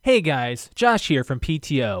Hey guys, Josh here from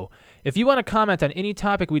PTO. If you want to comment on any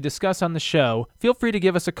topic we discuss on the show, feel free to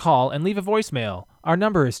give us a call and leave a voicemail. Our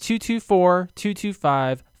number is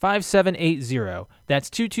 224-225-5780. That's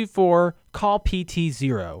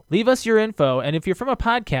 224-CALL-PT0. Leave us your info, and if you're from a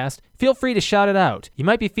podcast, feel free to shout it out. You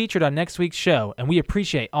might be featured on next week's show, and we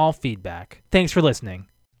appreciate all feedback. Thanks for listening.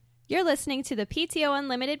 You're listening to the PTO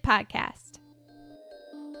Unlimited podcast.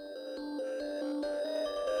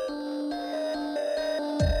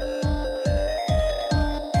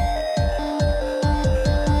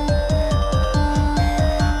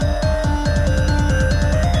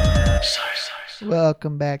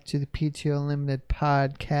 Welcome back to the PTO Unlimited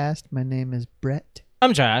podcast. My name is Brett.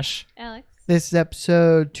 I'm Josh. Alex. This is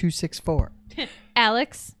episode 264.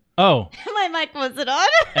 Alex. Oh, My mic wasn't on.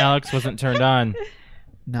 Alex wasn't turned on.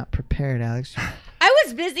 Not prepared, Alex. I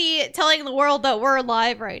was busy telling the world that we're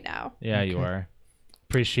live right now. Yeah, you are.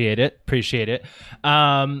 Appreciate it.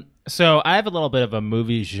 So I have a little bit of a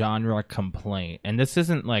movie genre complaint, and this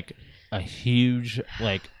isn't like a huge,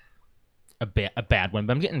 like a bad one,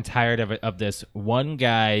 but I'm getting tired of this one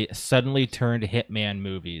guy suddenly turned hitman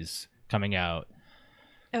movies coming out.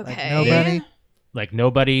 Okay. Nobody. Like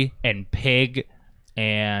Nobody and Pig,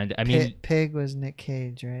 and I mean, Pig was Nick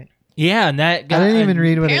Cage, right? yeah, and that got, I didn't even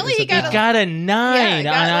read what Apparently it he was got about. it got a 9 Yeah, it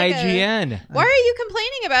got on like IGN. Why are you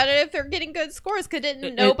complaining about it if they're getting good scores?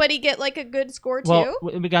 Didn't nobody get like a good score Well,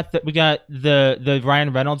 too? we got the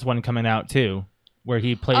Ryan Reynolds one coming out too, where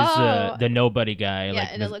he plays Oh. the nobody guy. Yeah,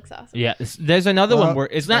 like and the- it looks awesome. Yeah, there's another one Well, where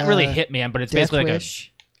it's not really Hitman, but it's Death basically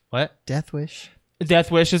Wish. what? Death Wish.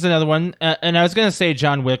 Death Wish is another one, and I was gonna say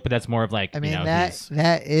John Wick, but that's more of like I mean, he's-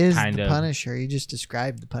 that is kind the of- Punisher. You just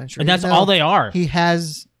described the Punisher. and that's Even though all they are. He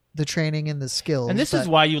has the training and the skills. And this but- is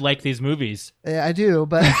why you like these movies. Yeah, I do,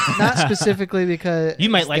 but not specifically because You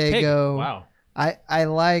might like they Pig. go. Wow. I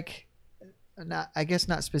like, not, I guess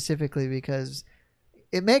not specifically because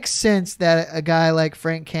it makes sense that a guy like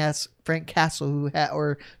Frank Castle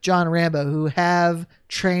or John Rambo who have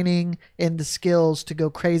training and the skills to go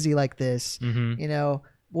crazy like this. Mm-hmm. You know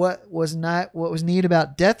what was neat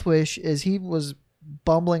about Death Wish is he was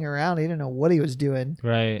bumbling around. He didn't know what he was doing.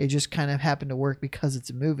 Right. It just kind of happened to work because it's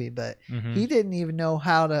a movie, but Mhm. he didn't even know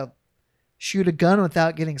how to shoot a gun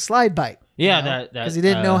without getting slide bite. Yeah, that because he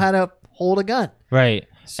didn't know how to hold a gun. Right.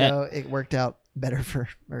 So it worked out better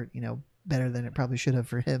better than it probably should have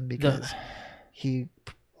for him because he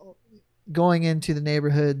going into the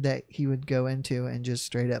neighborhood that he would go into and just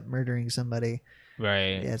straight up murdering somebody.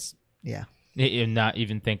 Right. Yes. Yeah. You're not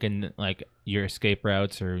even thinking like your escape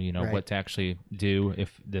routes or Right. what to actually do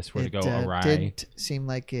if this were to go awry. Didn't seem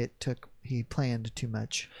like he planned too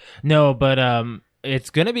much. No, but it's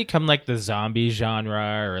gonna become like the zombie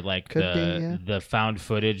genre or like Could be, yeah. the found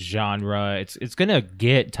footage genre. It's gonna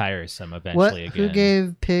get tiresome eventually again. Who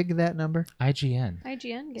gave Pig that number? IGN?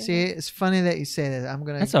 IGN. Gave See, it. it's funny that you say that. I'm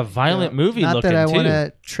gonna. That's a violent movie Not looking that I too. want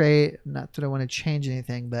to trade. Not that I want to change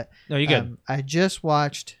anything, but No, you good. I just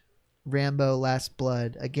watched Rambo: Last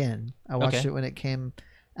Blood again. I watched Okay. it when it came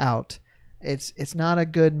out. It's not a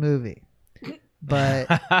good movie, but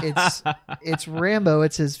it's Rambo.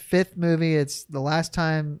 It's his 5th movie. It's the last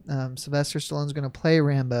time Sylvester Stallone's going to play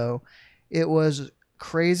Rambo. It was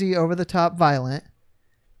crazy, over the top, violent.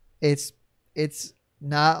 It's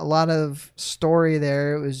not a lot of story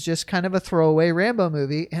there. It was just kind of a throwaway Rambo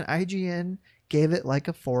movie, and IGN gave it like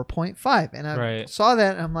a 4.5. And I Right. saw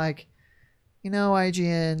that, and I'm like,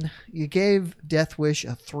 IGN, you gave Death Wish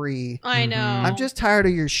a 3. I know. I'm just tired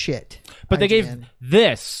of your shit. But they gave IGN.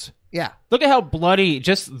 this. Yeah. Look at how bloody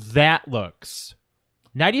just that looks.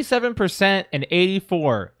 97% and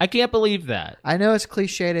 84. I can't believe that. I know it's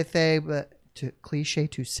cliche to say,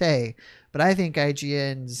 but I think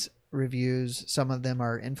IGN's reviews, some of them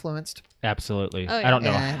are influenced. Absolutely. Oh, yeah. I don't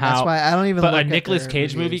know And how. that's why I don't even But look a at Nicolas their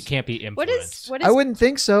Cage movie reviews. can't be What influenced. is? I wouldn't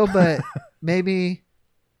think so, but maybe.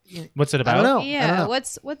 What's it I about? don't know. I Yeah. don't know.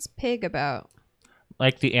 What's Pig about?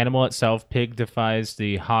 Like the animal itself, Pig defies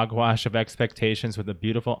the hogwash of expectations with a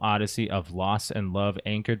beautiful odyssey of loss and love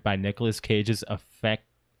anchored by Nicolas Cage's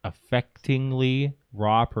affectingly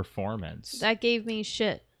raw performance. That gave me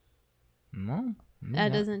shit. No.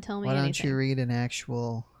 That doesn't tell me Why don't anything. you read an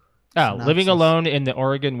actual? Living synopsis? alone in the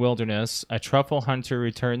Oregon wilderness, a truffle hunter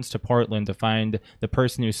returns to Portland to find the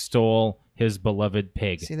person who stole his beloved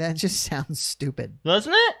pig. See, that just sounds stupid,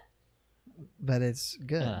 Doesn't it? but it's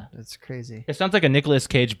good. Yeah. It's crazy. It sounds like a Nicolas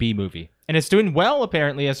Cage B movie. And it's doing well,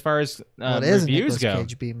 apparently, as far as Well, it is a reviews Nicolas go.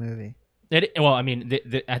 Cage B movie. I mean,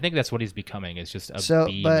 I think that's what he's becoming, is just a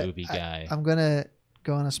B but movie guy. I'm gonna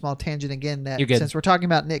go on a small tangent again. That You're good. since we're talking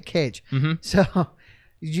about Nick Cage, Mhm. so do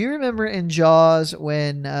you remember in Jaws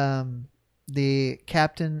when the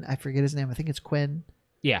captain, I forget his name. I think it's Quinn.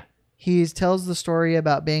 Yeah. He tells the story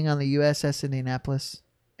about being on the USS Indianapolis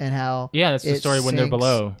and how Yeah, that's the it story when they're sinks.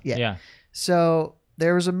 below. Yeah. Yeah. So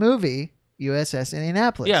there was a movie, USS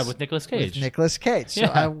Indianapolis. Yeah, with Nicolas Cage. With Nicolas Cage. So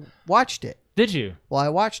Yeah. I watched it. Did you? Well, I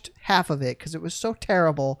watched half of it because it was so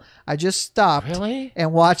terrible. I just stopped Really?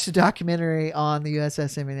 and watched a documentary on the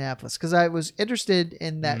USS Indianapolis because I was interested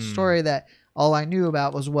in that story that all I knew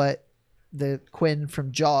about was what the Quinn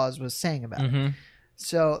from Jaws was saying about it. Mm-hmm.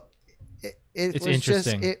 So it It's was just,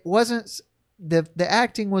 interesting. it wasn't, the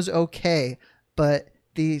acting was okay, but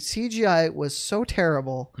the CGI was so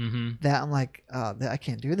terrible Mm-hmm. that I'm like, I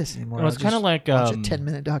can't do this anymore. Well, it's I'll kind of just like watch a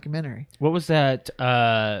 10-minute documentary. what was that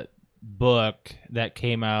book that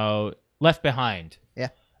came out? Left Behind. Yeah.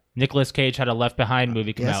 Nicolas Cage had a Left Behind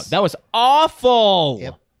movie come Yes. out. That was awful.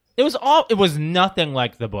 Yep. It was It was nothing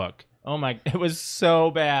like the book. Oh my! It was so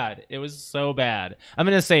bad. It was so bad. I'm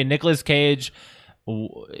gonna say Nicolas Cage.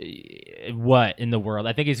 What in the world?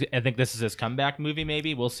 I think this is his comeback movie.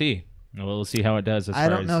 Maybe we'll see. We'll see how it does. As I far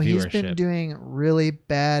don't as know. He's been viewership. doing really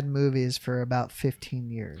bad movies for about 15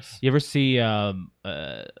 years. You ever see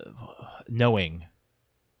Knowing?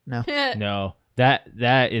 No. No,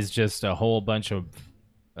 that is just a whole bunch of.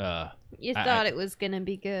 You I- thought it was gonna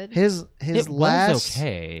be good. His It last was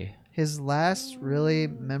okay. his last really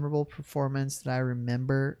memorable performance that I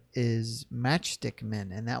remember is Matchstick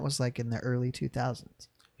Men, and that was like in the early 2000s.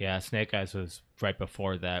 Yeah, Snake Eyes was right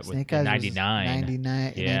before that with Snake Eyes was 99.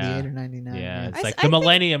 99, Yeah. 98 or 99. Yeah, it's I- like I the think-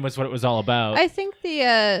 Millennium was what it was all about. I think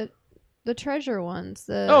the treasure ones.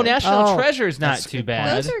 Oh, National Oh, Treasure's not that's a too good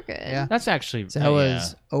bad. those are good. Yeah. That's actually So that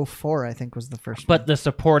was 04, I think, was the first But one. the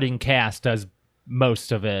supporting cast does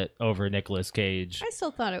most of it over Nicolas Cage. I still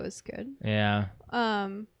thought it was good. Yeah.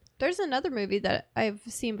 There's another movie that I've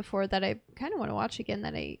seen before that I kind of want to watch again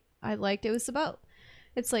that I liked. It was about.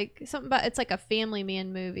 It's like something about. It's like a Family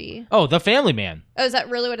Man movie. Oh, The Family Man. Oh, is that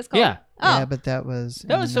really what it's called? Yeah. Oh, Yeah, but that was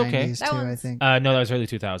That in was the okay. 90s That too, I one's- think. No, that was early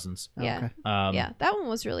 2000s. yeah. Okay. Yeah, that one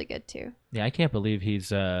was really good too. Yeah, I can't believe he's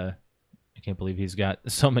got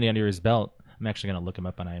so many under his belt. I'm actually gonna look him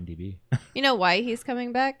up on IMDb. You know why he's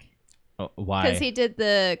coming back? Oh, why? Because he did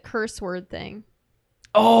the curse word thing.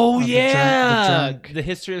 Oh, the yeah, drunk. the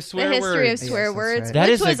history of swear The history of words. Yes, swear that's words, right. That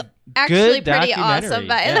which is a was actually good pretty awesome, documentary,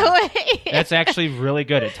 by yeah. the way. That's actually really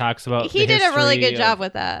good. It talks about he the did a really history good job of,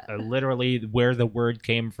 with that. literally where the word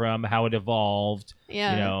came from, how it evolved.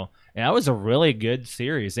 Yeah, You know, and that was a really good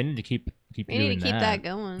series. They need to keep we doing need to keep that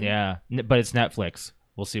going. Yeah, but it's Netflix.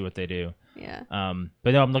 We'll see what they do. Yeah.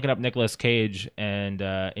 But no, I'm looking up Nicolas Cage and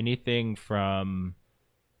anything from.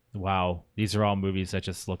 Wow, these are all movies that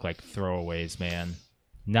just look like throwaways, man.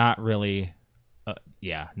 Not really.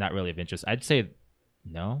 Not really of interest. I'd say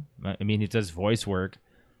no. I mean, he does voice work,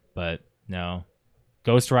 but no.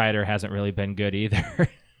 Ghost Rider hasn't really been good either.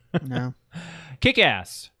 No.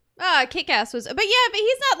 Kick-Ass. Kick-Ass was, but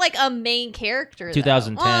he's not like a main character. though.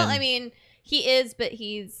 2010. Well, I mean, he is, but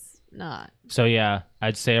he's not. So yeah,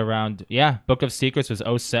 I'd say around Book of Secrets was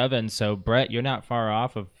 07. So Brett, you're not far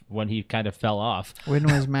off of when he kind of fell off. When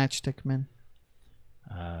was Matchstick Men?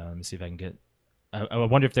 Let me see if I can get. I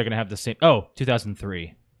wonder if they're gonna have the same. Oh,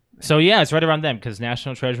 2003. So yeah, it's right around them because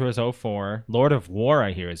National Treasure was 04. Lord of War,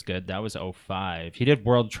 I hear, is good. That was 05. He did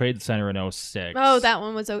World Trade Center in 06. Oh, that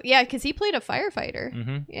one was, because he played a firefighter.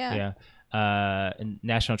 Mm-hmm. Yeah. And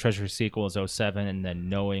National Treasure sequel is 07, and then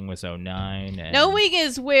Knowing was 09. And Knowing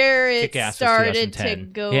is where it Kick-Ass was started to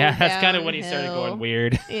 2010. go. Yeah, that's kind of when he started downhill. going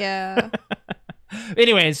weird. Yeah.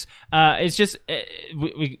 Anyways, it's just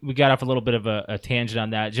we got off a little bit of a tangent on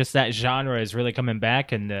that. Just that genre is really coming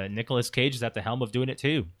back, and Nicolas Cage is at the helm of doing it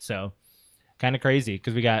too. So kind of crazy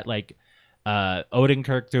because we got like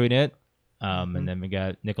Odenkirk doing it, and then we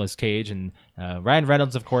got Nicolas Cage and Ryan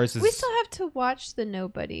Reynolds, of course. Is We still have to watch the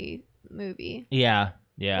Nobody movie. yeah.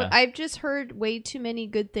 I've just heard way too many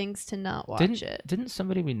good things to not watch it. Didn't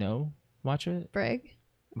somebody we know watch it? Bragg?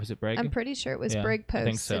 Was it Bragg? I'm pretty sure it was Yeah, Bragg I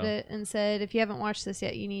think posted so. it and said, if you haven't watched this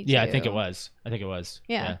yet, you need to. Yeah, I think it was.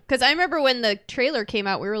 Yeah, because I remember when the trailer came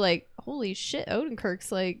out, we were like, "Holy shit, Odenkirk's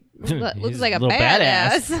like looks He's like a little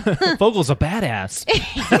badass." Vogel's a badass.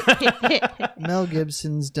 Mel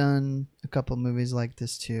Gibson's done a couple movies like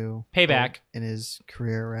this too. Payback. In his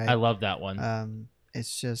career, right? I love that one.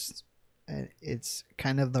 It's just, it's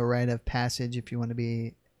kind of the rite of passage if you want to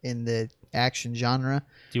be in the action genre.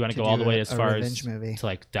 Do you want to to go all do the way a as far revenge as movie. to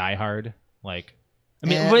like Die Hard? Like, I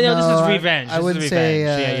mean, Eh, well, no, no, this is revenge. I This wouldn't is say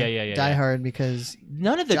revenge. Yeah. Die Hard because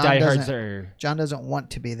None of the John Die Hards doesn't- are. John doesn't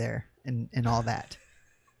want to be there and all that.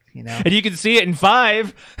 You know, And you can see it in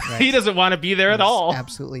 5. Right. He doesn't want to be there at He all.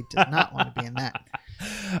 absolutely does not want to be in that.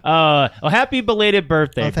 Well, happy belated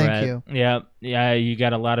birthday, Oh, thank Brett. you. Yeah. You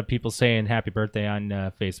got a lot of people saying happy birthday on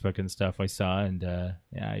Facebook and stuff. I saw, and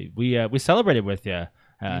we celebrated with you.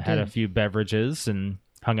 Had a did. few beverages and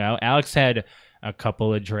hung out. Alex had a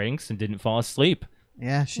couple of drinks and didn't fall asleep.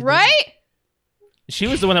 Yeah, she did. Right? She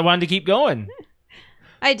was the one that wanted to keep going.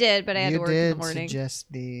 I did, but I had You to work in the did morning. suggest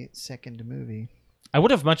the second movie. I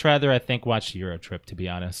would have much rather, I think, watched Euro Trip, to be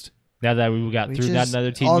honest. Now that we got We through just- that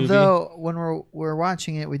another teen movie. although when we're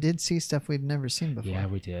watching it, we did see stuff we'd never seen before. Yeah,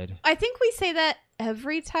 we did. I think we say that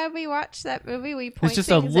every time we watch that movie. We point It's just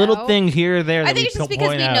a things little out. thing here or there. I that think we it's just point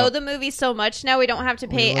because we know out. the movie so much now. We don't have to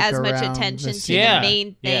We pay look as much around attention the to the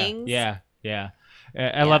main things. Yeah.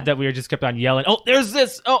 I love that we were just kept on yelling. Oh, there's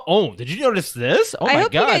this. Oh, did you notice this? Oh I my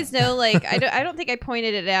hope god! you guys know, like, I don't think I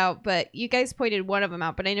pointed it out, but you guys pointed one of them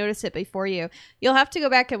out, but I noticed it before you. You'll have to go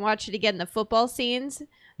back and watch it again. The football scenes,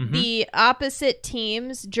 Mhm. the opposite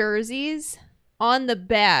teams' jerseys on the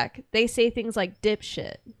back, they say things like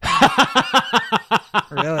dipshit.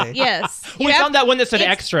 Really? Yes. You we have- found that one that said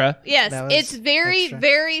it's- extra. Yes, That was it's very, extra.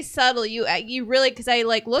 very subtle. You really, because I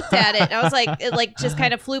like looked at it, and I was like, it like just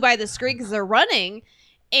kind of flew by the screen because they're running,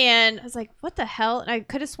 and I was like, what the hell? And I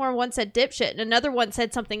could have sworn one said dipshit, and another one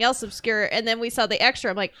said something else obscure, and then we saw the extra.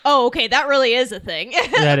 I'm like, oh, okay, that really is a thing.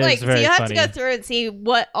 That is like, very so you have funny. to go through and see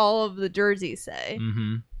what all of the jerseys say.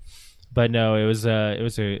 Mm-hmm. But no, it was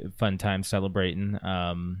a fun time celebrating.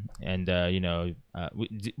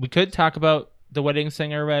 We could talk about The Wedding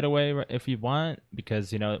Singer right away if you want,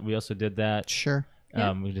 because we also did that. Sure.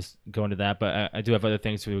 Yeah. We just go into that, but I do have other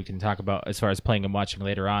things we can talk about as far as playing and watching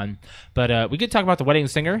later on. But we could talk about The Wedding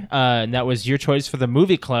Singer, and that was your choice for the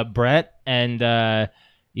movie club, Brett. And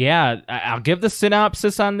I'll give the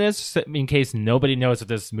synopsis on this in case nobody knows what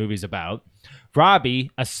this movie's about. Robbie,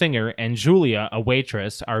 a singer, and Julia, a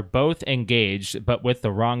waitress, are both engaged, but with the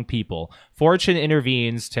wrong people. Fortune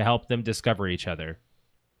intervenes to help them discover each other.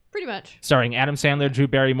 Pretty much. Starring Adam Sandler, Drew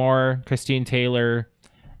Barrymore, Christine Taylor,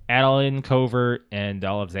 Adeline Covert, and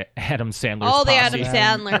all of Adam Sandler's All the posse. Adam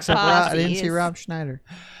Sandler Except I didn't see posses. Rob Schneider.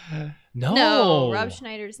 No, Rob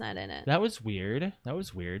Schneider's not in it. That was weird.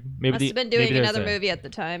 Maybe Must have been doing maybe there's another a- movie at the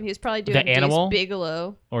time. He was probably doing Animal? Deuce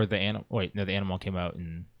Bigelow. or the animal. Wait, no, the animal came out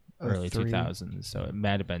in early 03. 2000s, so it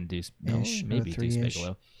might have been Deuce. No, Ish, maybe Deuce 03-ish.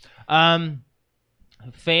 Bigelow.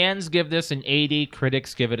 Fans give this an 80.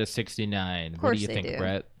 Critics give it a 69. What course do you they think, do.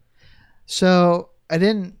 Brett? So I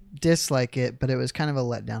didn't dislike it, but it was kind of a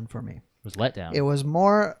letdown for me. It was let down. It was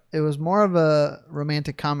more of a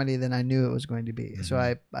romantic comedy than I knew it was going to be. So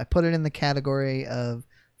I put it in the category of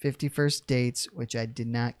 50 First Dates, which I did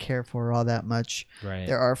not care for all that much. right.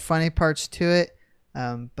 There are funny parts to it,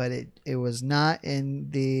 but it was not in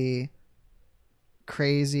the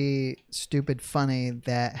crazy, stupid funny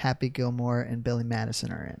that Happy Gilmore and Billy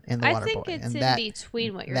Madison are in The I Waterboy. think it's and in that,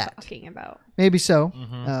 between what you're that. talking about. maybe so.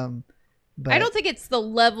 Mhm. But I don't think it's the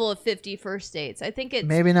level of 50 First Dates. I think it's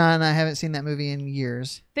maybe not, and I haven't seen that movie in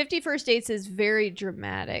years. 50 First Dates is very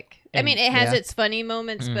dramatic. I And- mean, it has yeah. its funny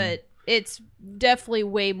moments, Mm. but it's definitely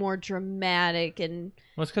way more dramatic. And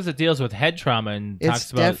Well, it's because it deals with head trauma and It's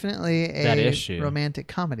talks about. definitely that a issue. romantic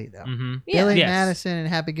comedy, though. Mhm. yeah, Billy Yes. Madison and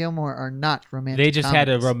Happy Gilmore are not romantic. They just had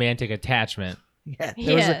a comedies. romantic attachment. Yeah,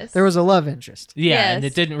 Yes. there was a love interest. Yeah, and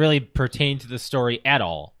Yes. it didn't really pertain to the story at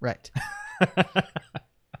all. Right.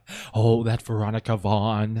 Oh, that Veronica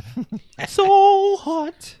Vaughn. So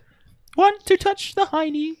hot. Want to touch the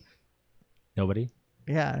hiney. Nobody?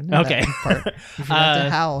 Yeah. I know Okay. That part. You forgot to Uh,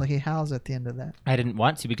 howl. He howls at the end of that. I didn't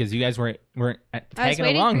want to because you guys weren't I was tagging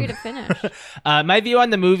waiting along. for you to finish. My view on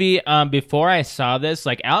the movie, before I saw this,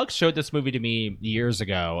 like Alex showed this movie to me years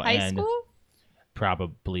ago. High and school?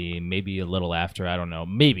 Probably, maybe a little after. I don't know.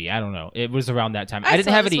 Maybe, I don't know. It was around that time. I didn't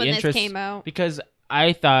saw have this any when interest This came out. because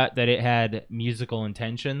I thought that it had musical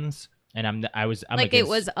intentions, and I'm Like it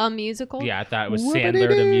was a musical? Yeah, I thought it was Whoopity-doo.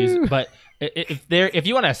 Sandler the music. But if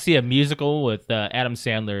you want to see a musical with Adam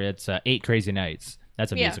Sandler, it's 8 Crazy Nights.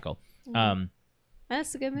 That's a Yeah. musical.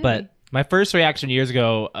 That's a good movie. But my first reaction years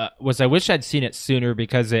ago was I wish I'd seen it sooner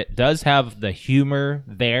because it does have the humor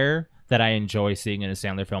there that I enjoy seeing in a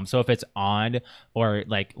Sandler film. So if it's on or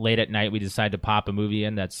like late at night we decide to pop a movie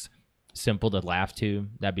in that's simple to laugh to,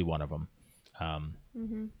 that'd be one of them.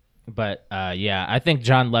 But yeah, I think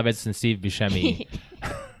John Lovitz and Steve Buscemi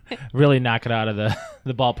really knock it out of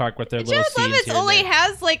the ballpark with their John little scenes Lovitz here and only there.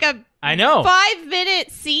 has like a I know. 5-minute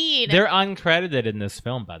scene. They're uncredited in this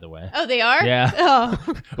film, by the way. Oh, they are? Yeah.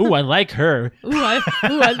 Oh. Ooh, I like her. Ooh,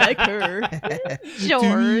 I like her. Do you George.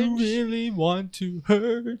 really want to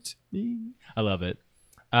hurt me? I love it.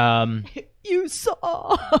 You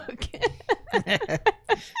suck.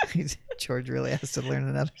 George really has to learn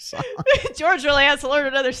another song. George really has to learn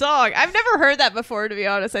another song. I've never heard that before, to be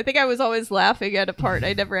honest. I think I was always laughing at a part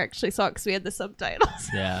I never actually saw because we had the subtitles.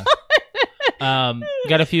 Yeah.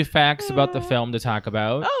 Got a few facts about the film to talk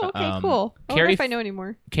about. Oh, okay, cool. I wonder if I know any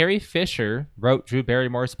more. Carrie Fisher wrote Drew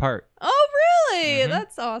Barrymore's part. Oh, really? Mhm.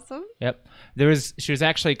 That's awesome. Yep. She was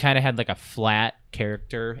actually kind of had like a flat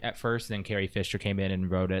character at first, and then Carrie Fisher came in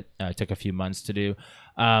and wrote it. It took a few months to do.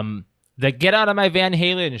 The Get Out of My Van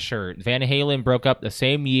Halen shirt. Van Halen broke up the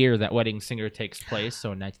same year that Wedding Singer takes place,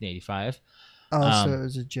 so in 1985. Oh, so it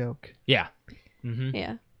was a joke. Yeah. Mm-hmm.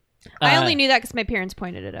 Yeah. I only knew that because my parents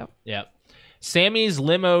pointed it out. Yep. Sammy's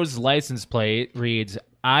limo's license plate reads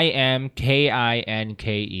IMKINKE.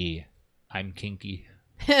 I'm kinky.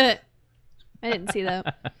 I didn't see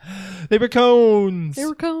that. They were cones. They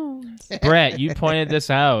were cones. Brett, you pointed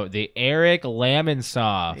this out. The Eric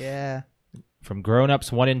Lamonsoff Yeah. from Grown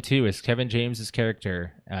Ups 1 and 2 is Kevin James's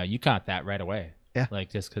character. You caught that right away. Yeah.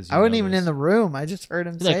 Like just because I wasn't even in the room. I just heard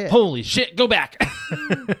him You're say like, it. holy shit, go back.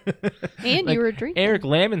 And Like, you were drinking. Eric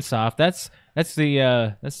Lamonsoff, that's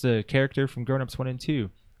the character from Grown Ups 1 and 2.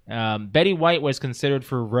 Betty White was considered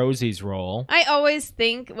for Rosie's role. I always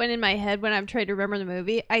think in my head when I'm trying to remember the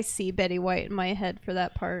movie, I see Betty White in my head for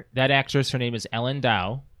that part. That actress, her name is Ellen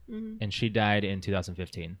Dow, Mm-hmm. and she died in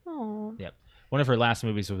 2015. Oh. Yep. One of her last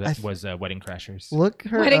movies was Wedding Crashers. Look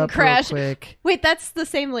her Wedding up Crash. real quick. Wait, that's the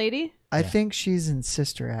same lady? I think she's in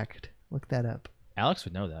Sister Act. Look that up. Alex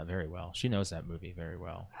would know that very well. She knows that movie very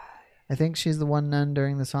well. I think she's the one nun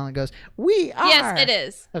during the song that goes, "We are." Yes, it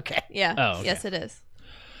is. Okay. Yeah. Oh, okay. Yes, it is.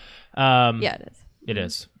 Yeah, it is. it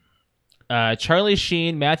is. Charlie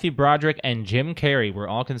Sheen, Matthew Broderick, and Jim Carrey were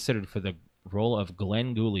all considered for the role of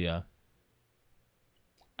Glenn Guglia.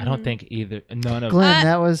 I don't think none of Glenn,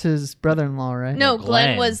 that was his brother-in-law, right? No,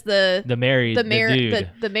 Glenn. Glenn was the married the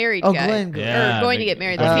dude. married Oh, guy. Glenn. Yeah, Or going to get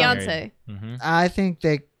married, the Oh. fiance. Mm-hmm. I think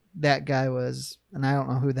that guy was, and I don't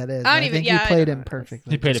know who that is. I don't but even- think yeah, he I played know him who it is.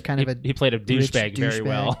 perfectly. He played Just kind of a he played a douchebag very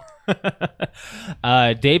douchebag.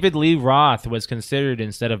 well. David Lee Roth was considered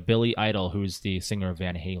instead of Billy Idol, who's the singer of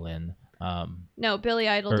Van Halen. No, Billy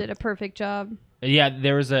Idol Or- did a perfect job. Yeah,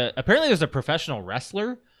 apparently there's a professional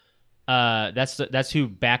wrestler. That's who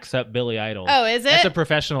backs up Billy Idol. Oh, is it? That's a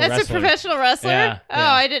professional That's wrestler. a professional wrestler? Yeah, Oh,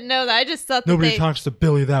 yeah. I didn't know that. I just thought that Nobody they... talks to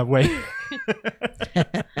Billy that way.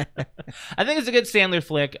 I think it's a good Sandler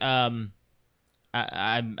flick.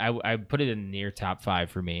 I put it in near top 5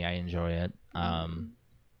 for me. I enjoy it. But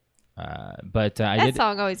I that did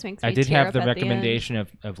song always makes me I did tear have up the at recommendation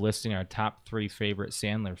of listing our top 3 favorite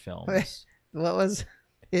Sandler films. What was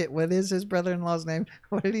it? What is his brother-in-law's name?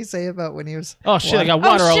 What did he say about when he was? Oh shit! I got The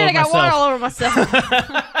end. water Oh all shit, over I got myself. water all over myself.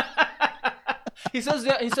 He says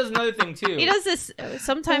another thing too. He does this,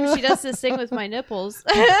 sometimes he does this thing with my nipples.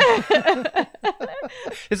 This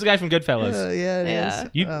is the guy from Goodfellas. Yeah, it Yeah. is.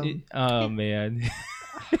 You, oh man.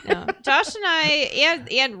 No. Josh and I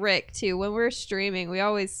and Rick too, when we're streaming,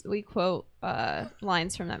 we quote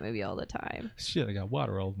lines from that movie all the time. Shit! I got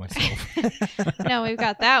water all over myself. No, we've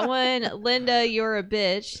got that one. Linda, you're a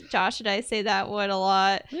bitch. Josh and I say that one a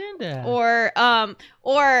lot. Linda. Or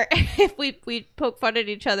if we poke fun at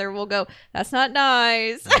each other, we'll go, "That's not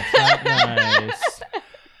nice." That's not nice.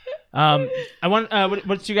 I want.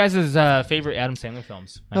 What's you guys' favorite Adam Sandler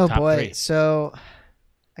films? My Oh top boy. 3. So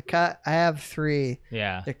I have 3.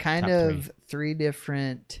 Yeah. They're kind top of 3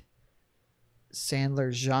 different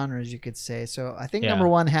Sandler genres, you could say. So I think Yeah. number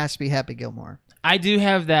 1 has to be Happy Gilmore, I do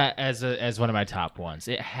have that as one of my top ones.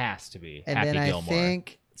 It has to be and Happy then Gilmore. I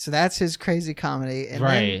think so. That's his crazy comedy, and then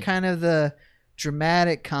Right. kind of the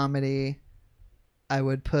dramatic comedy. I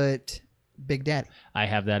would put Big Daddy. I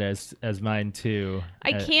have that as mine too.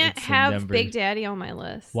 I can't It's have number- Big Daddy on my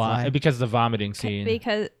list. Why? Why? Because of the vomiting scene.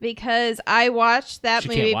 Because I watched that She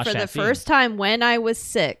can't movie watch for the that scene. first time when I was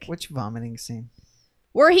sick. Which vomiting scene?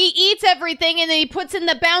 Where he eats everything and then he puts in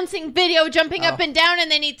the bouncing video jumping up and down and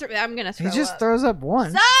then I'm gonna throw He just up. throws up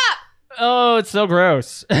once. Stop! Oh, it's so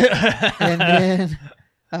gross. And then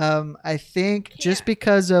I think just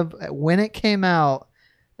because of when it came out,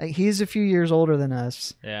 like, he's a few years older than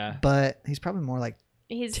us, Yeah. but he's probably more like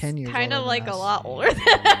He's 10 years kind of older like than a us. lot older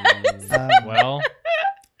than us. Well,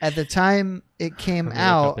 at the time it came Look up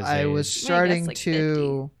out, his I was age. starting like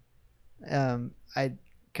to I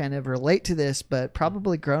kind of relate to this, but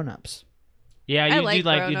probably Grown Ups. yeah, I you like did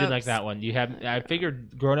like Grown-Ups. that one. You have. I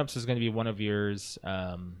figured Grown Ups is going to be one of yours.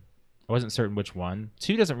 I wasn't certain which one.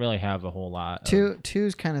 2 doesn't really have a whole lot.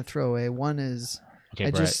 Two's kind of throwaway. One is Okay,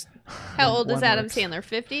 I Brett. just How old is One Adam works. Sandler?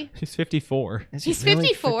 50? He's 54. Is He's he really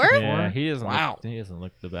 54? 54? Yeah, he doesn't. Wow. He doesn't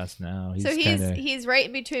look the best now. He's So kinda, he's right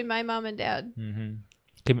in between my mom and dad.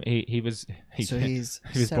 He was. So he's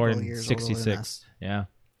he was born several in years older than 66. us. Yeah.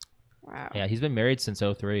 Wow. Yeah. He's been married since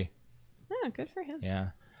 03. Oh, good for him. Yeah.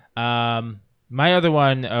 My other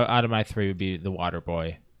one out of my three would be The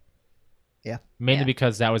Waterboy. Yeah. Mainly Yeah.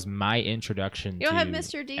 because that was my introduction You don't to have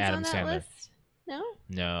Mr. Deeds Adam on that Sandler. list?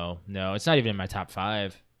 No? No, it's not even in my top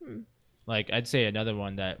 5. Hmm. Like, I'd say another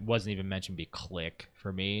one that wasn't even mentioned be Click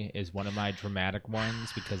for me is one of my dramatic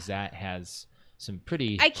ones because that has some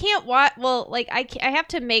pretty. I can't watch. Well, like I have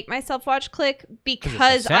to make myself watch Click a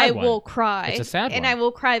because sad I one. will cry. It's a sad and one. I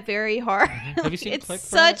will cry very hard. Have you seen It's Click,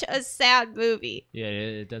 such Brad? a sad movie. Yeah,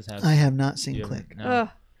 it does have. I have not seen you haven't- Click. no. Ugh,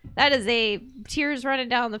 that is a tears running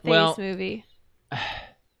down the face Well- movie.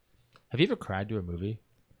 Have you ever cried to a movie?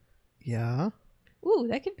 Yeah. Ooh,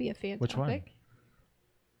 that could be a fan Which one? topic.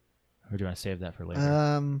 Or do you want to save that for later?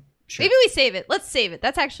 Sure. Maybe we save it. Let's save it.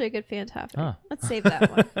 That's actually a good fan topic. Huh. Let's save that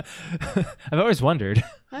one. I've always wondered.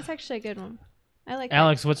 That's actually a good one. I like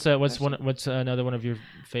Alex, what's question. another one of your that.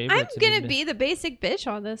 I'm favorites? gonna be the basic bitch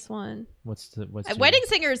on this one. What's your- Wedding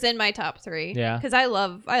Singer is in my top 3. Yeah. because I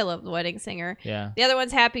love the Wedding Singer. Yeah, The other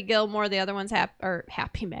one's Happy Gilmore. The other one's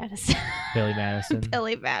Happy Madison. Billy Madison.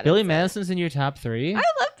 Billy Madison. Billy Madison's in your top 3? I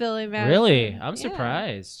love Billy Madison. Really? I'm Yeah.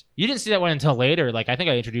 surprised. You didn't see that one until later. Like I think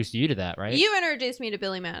I introduced you to that, right? You introduced me to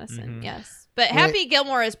Billy Madison. Mhm. Yes, but Wait. Happy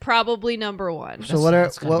Gilmore is probably number 1. So what are-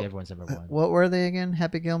 that's gotta what- be everyone's number one. What were they again?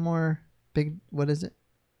 Happy Gilmore. What is it?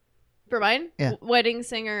 For mine, Yeah. Wedding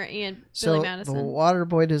Singer and So Billy the Madison.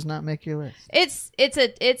 Waterboy does not make your list.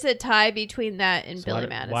 It's a tie between that and So Billy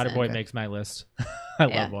Madison. Waterboy Okay. makes my list. I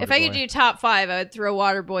Yeah. love Waterboy. If I could do top 5, I would throw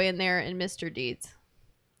Waterboy in there and Mr. Deeds.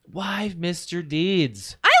 Why Mr.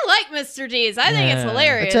 Deeds. I like Mr. Deeds. I think it's Yeah.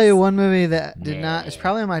 hilarious. I tell you, one movie that did not. Yeah. It's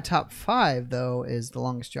probably in my top 5 though. Is The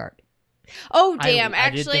Longest Yard. Oh damn! I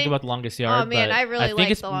did Actually, think about The Longest Yard. Oh, man, but I really think like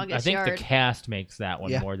it's- The Longest I think Yard. the cast makes that one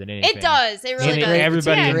Yeah. more than anything. it does. It really Getting does.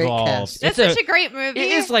 everybody Yeah. Great involved. cast. That's It's such a great movie. It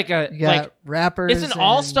is like a You got like rappers. it's an and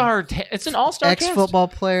all-star. It's an all-star cast. ex-football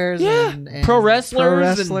players. Yeah. and Pro wrestlers Pro and-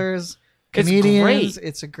 wrestlers. It's Comedians. great.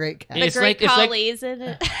 It's a great cast. the It's great like- it's like- Khali's in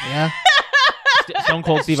it. Yeah. Stone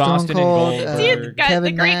Cold Steve Stone Austin Cold, and See, Goldberg. guys, the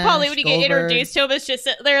Kevin great Nash, Khali when you get Goldberg. introduced to him is just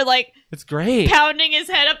sitting there like It's great. pounding his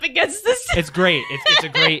head up against the. It's great.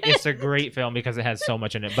 It's a great film because it has so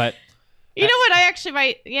much in it. But You know what? I actually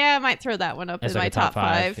might throw that one up That's in like my a top top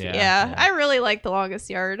 5. five, Yeah, yeah. I really like The Longest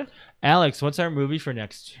Yard. Alex, what's our movie for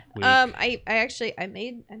next week? I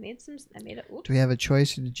made it. Oops. Do we have a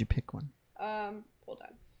choice, or did you pick one? Hold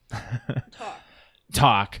on. Talk.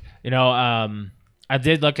 Talk. You know, I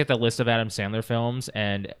did look at the list of Adam Sandler films,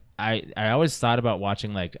 and I always thought about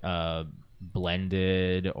watching like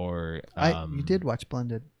Blended or You did watch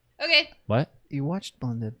Blended. Okay. what? You watched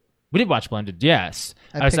Blended. We did watch Blended, yes.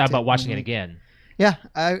 I was picked thought about it watching one it week. again. Yeah,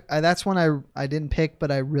 I that's one I didn't pick,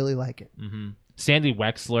 but I really like it. hmm Sandy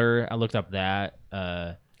Wexler, I looked up that.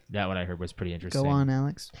 That one I heard was pretty interesting. Go on,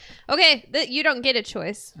 Alex. Okay. You don't get a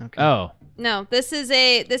choice. Okay. Oh, No, this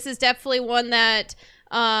is definitely one that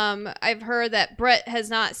I've heard that Brett has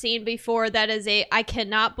not seen before. That is I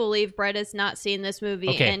cannot believe Brett has not seen this movie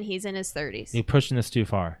Okay. and he's in his 30s. you're pushing this too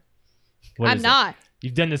far. What I'm is it? not.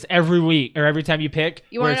 You've done this every week or every time you pick.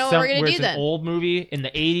 You wanna where know it's what we're gonna where do it's then? an old movie in the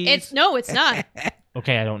 80s. It's not.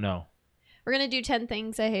 Okay, I don't know. We're gonna do 10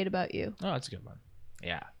 things I hate about you. Oh, that's a good one.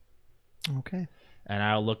 Yeah. Okay. And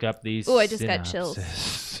I'll look up these. Ooh, I just got chills.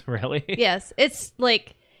 synopsis. Really? Yes, it's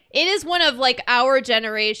like it is one of like our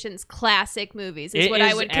generation's classic movies. Is It what I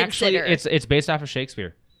is would actually, consider. It's based off of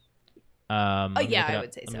Shakespeare. Let me yeah, look it I up.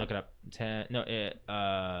 would say Let me so. look it up.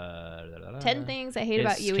 10 things I hate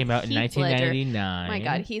about you. Came with out in Heath Ledger. 1999. My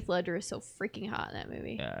God, Heath Ledger is so freaking hot in that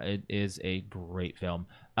movie. Yeah, it is a great film.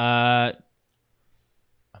 I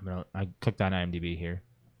clicked on IMDb here.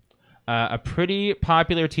 A pretty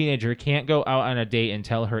popular teenager can't go out on a date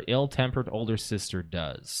until her ill-tempered older sister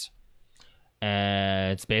does.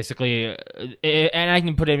 And it's basically, and I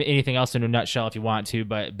can put anything else in a nutshell if you want to,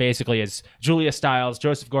 but basically it's Julia Stiles,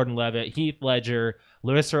 Joseph Gordon-Levitt, Heath Ledger,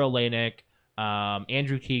 Larissa Olenek,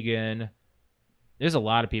 Andrew Keegan. There's a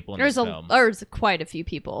lot of people in this film. There's quite a few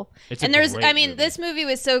people. It's And a there's, great I mean, movie. this movie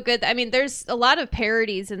was so good. I mean, there's a lot of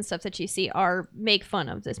parodies and stuff that you see make fun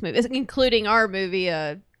of this movie, including our movie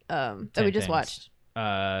that we 10 just Things. watched.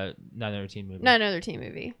 Not another teen movie. Not another teen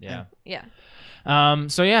movie. Yeah. Yeah.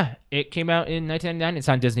 So yeah, it came out in 1999. It's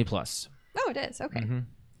on Disney Plus. Oh, it is. Okay. Mhm.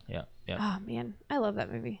 Yeah. Oh man, I love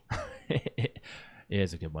that movie. It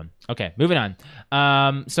is a good one. Okay, moving on.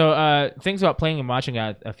 So things about playing and watching.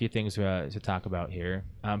 Got a few things to talk about here.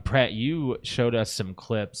 Brett, you showed us some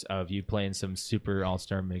clips of you playing some Super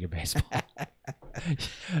All-Star Mega Baseball.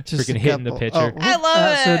 Just Freaking a hitting the couple. pitcher. I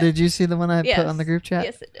love So it. did you see the one I Yes. put on the group chat?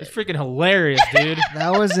 Yes, it It's did. freaking hilarious, dude.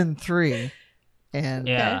 That was in 3, and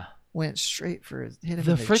Yeah. went straight for his hit him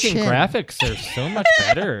The in freaking chin. graphics are so much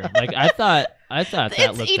better. Like I thought that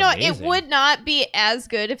It's looked it amazing. would not be as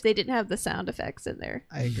good if they didn't have the sound effects in there.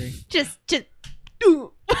 I agree. Just I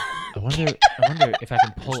wonder if I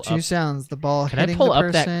can pull There's two up. sounds: the ball Can I hitting pull the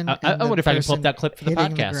up that? person. I and the wonder if I can pull up person that clip for the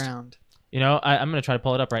hitting podcast. The ground. You know, I'm gonna try to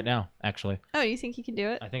pull it up right now. Actually, Oh, you think you can do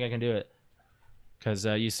it? I think I can do it because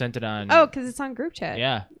you sent it on. Oh, because it's on group chat.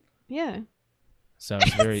 yeah. Yeah. So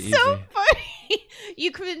it's very easy. So funny.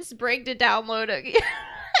 You convinced Brig to download it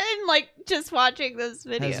and like just watching those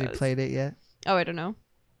videos. Has he played it yet? Oh, I don't know.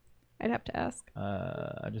 I'd have to ask.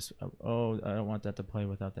 I don't want that to play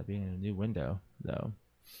without that being in a new window though.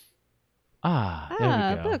 There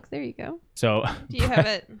we go. Look, there you go. So Do you have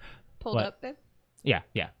it pulled What? up, babe? yeah.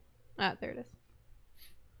 There it is.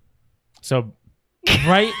 So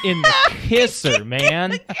right in the kisser,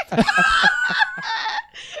 man.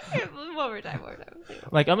 One more time.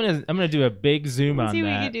 Like I'm gonna do a big zoom Let's on see if we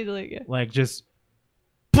that. can do the like. Like just.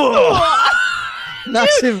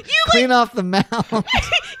 Knocks him clean off the mound.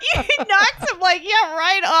 You knocked him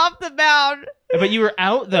right off the mound. But you were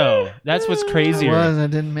out though. That's what's crazier. I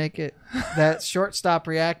didn't make it. That shortstop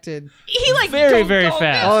reacted. He like Very, dunked very all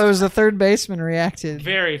fast. Oh, it was the third baseman reacted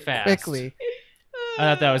Very fast. quickly. I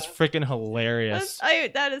thought that was freaking hilarious.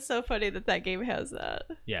 That is so funny that game has that.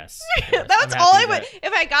 Yes. That's all I would.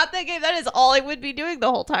 If I got that game, that is all I would be doing the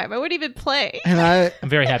whole time. I wouldn't even play. And I'm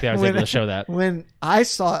very happy I was able to show that. when I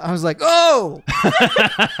saw it, I was like, "Oh!"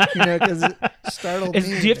 Because it startled me. Do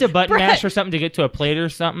you have to button Brett. mash or something to get to a plate or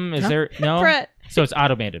something? Is No. there no? Brett, So it's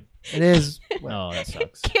automated. It is. Oh, that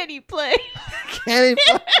sucks. can you play? Can't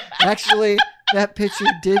even- Actually, that pitcher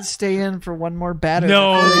did stay in for one more batter.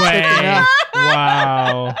 No before they took him way! out.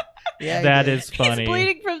 Wow, Yeah, he that did. is funny. He's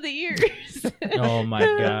bleeding from the ears. Oh my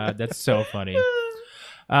god, that's so funny.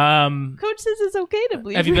 Coach says it's okay to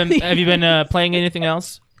bleed. Have you from been the Have you been ears. playing anything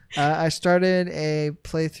else? I started a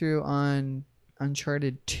playthrough on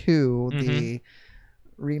Uncharted 2, the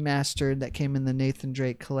remastered that came in the Nathan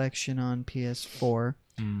Drake collection on PS4.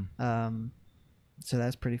 So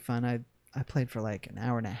that's pretty fun. I played for like an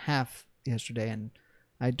hour and a half yesterday, and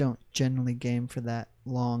I don't generally game for that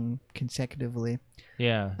long consecutively,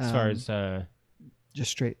 Yeah, as far Um, as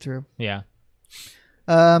just straight through. yeah.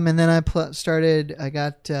 And then I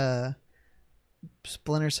got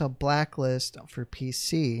Splinter Cell Blacklist for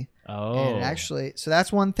PC. Oh, And actually, so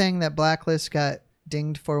that's one thing that Blacklist got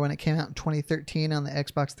dinged for when it came out in 2013 on the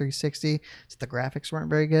Xbox 360. So the graphics weren't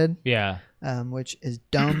very good, yeah. which is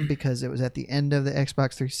dumb because it was at the end of the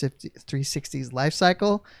Xbox 360's life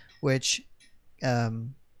cycle, which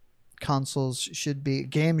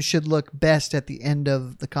games should look best at the end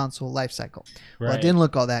of the console life cycle. Right. Well, it didn't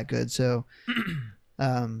look all that good, so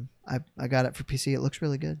I got it for PC. It looks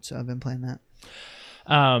really good, so I've been playing that.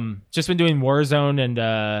 Just been doing Warzone, and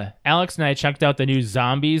Alex and I checked out the new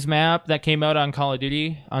Zombies map that came out on Call of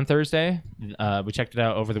Duty on Thursday. We checked it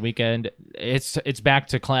out over the weekend. It's back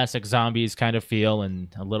to classic Zombies kind of feel, and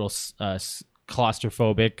a little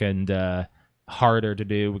claustrophobic and harder to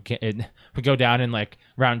do. We go down in like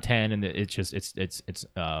round 10, and it's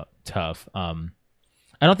tough.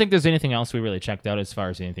 I don't think there's anything else we really checked out as far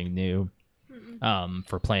as anything new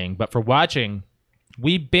for playing, but for watching.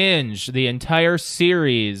 We binged the entire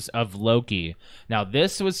series of Loki. Now,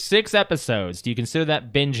 this was 6 episodes. Do you consider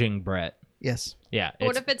that binging, Brett? Yes, Yeah.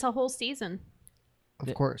 What if it's a whole season?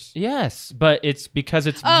 of course. Yes, but it's because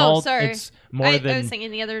it's Sorry. it's more I than was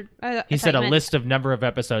thinking the other. he said a list of number of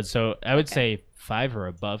episodes. So I would say 5 or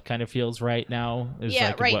above kind of feels right now. Is Yeah,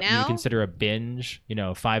 like right what now? you consider a binge.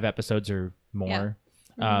 5 episodes or more.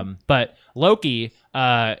 Yeah. But Loki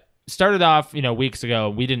started off weeks ago.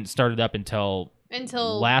 We didn't start it up until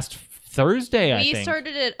last Thursday. I we think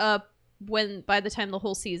started it up by the time the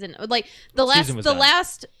whole season, like the Season was done.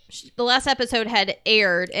 last episode had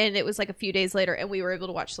aired, and it was like a few days later, and we were able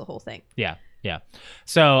to watch the whole thing. Yeah.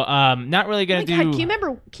 So not really Oh gonna my do.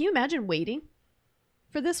 God, can you imagine waiting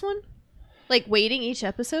for this one? Like waiting each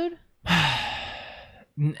episode?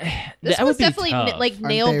 This That would was be definitely tough. like Aren't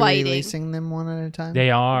nail they biting. releasing them one at a time?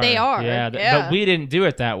 They are. Yeah. But we didn't do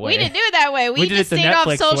it that way. We didn't do it that way. We did just it the stayed off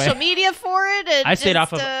Netflix social way. media for it. And I stayed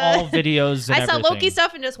off just, of all videos. And I saw everything. Loki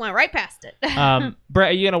stuff and just went right past it. Brett,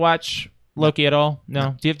 are you gonna watch Loki at all?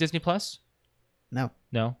 No. Do you have Disney Plus? No.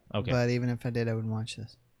 No. Okay. But even if I did, I wouldn't watch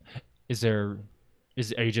this. Is there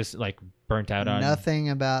Are you just like burnt out on Nothing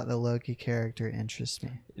about the Loki character interests me.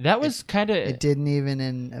 That was kind of. It didn't even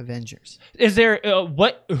in Avengers. Is there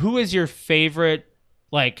who is your favorite?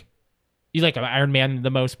 Like, you like Iron Man the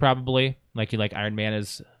most, probably. Like you like Iron Man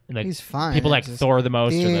is like He's fine. people like Thor the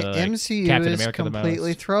most, The or the like, MCU Captain is America the completely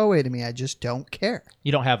most. throwaway to me. I just don't care.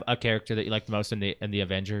 You don't have a character that you like the most in the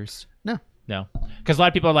Avengers. No. Because a lot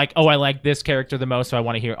of people are like, oh, I like this character the most, so I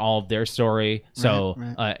want to hear all of their story. So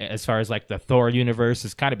Right. As far as like the Thor universe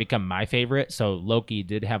has kind of become my favorite. So Loki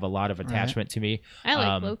did have a lot of attachment to me. I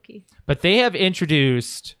like Loki. But they have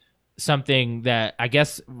introduced something that I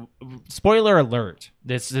guess, spoiler alert,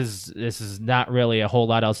 this is not really a whole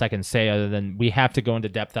lot else I can say other than we have to go into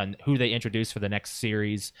depth on who they introduced for the next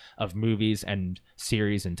series of movies and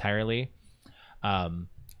series entirely.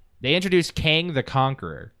 They introduced Kang the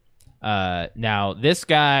Conqueror. Now this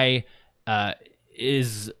guy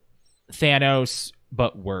is Thanos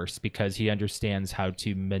but worse because he understands how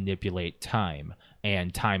to manipulate time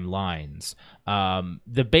and timelines.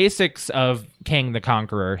 The basics of Kang the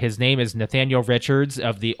Conqueror, his name is Nathaniel Richards.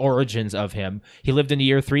 Of the origins of him, he lived in the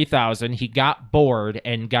year 3000. He got bored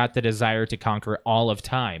and got the desire to conquer all of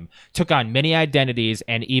time, took on many identities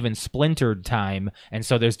and even splintered time. And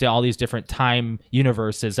so there's all these different time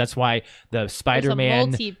universes. That's why the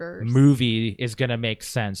Spider-Man multiverse. movie is going to make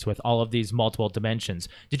sense with all of these multiple dimensions.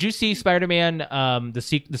 Did you see Spider-Man, the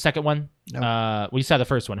second one? No. Well, you saw the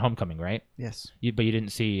first one, Homecoming, right? Yes. But you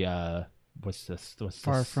didn't see what's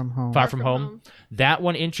Far this? From Home. Far From Home. That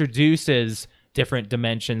one introduces different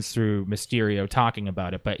dimensions through Mysterio talking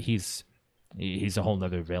about it, but he's a whole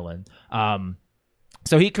nother villain.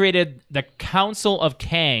 So he created the Council of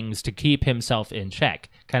Kangs to keep himself in check,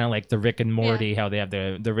 kind of like the Rick and Morty, how they have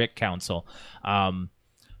the Rick Council.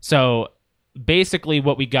 So basically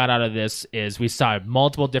what we got out of this is we saw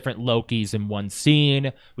multiple different Lokis in one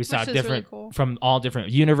scene. We saw Which was different really cool. from all different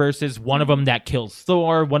universes. One of them that kills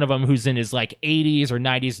Thor, one of them who's in his like 80s or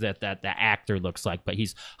 90s that the actor looks like, but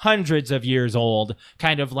he's hundreds of years old,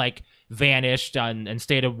 kind of like vanished and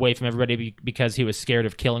stayed away from everybody because he was scared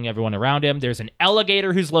of killing everyone around him. There's an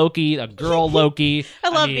alligator who's Loki, a girl Loki. I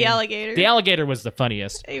love mean, the alligator. The alligator was the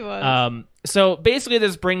funniest. He was. So basically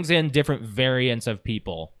this brings in different variants of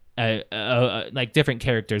people. Like different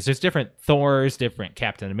characters. There's different Thors, different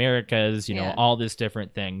Captain Americas, all this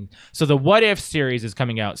different thing. So the What If series is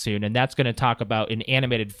coming out soon, and that's going to talk about in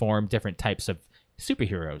animated form different types of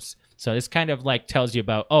superheroes. So this kind of like tells you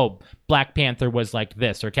about, Black Panther was like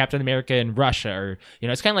this, or Captain America in Russia, or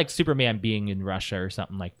it's kind of like Superman being in Russia or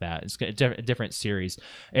something like that. It's a different series.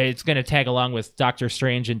 It's going to tag along with Doctor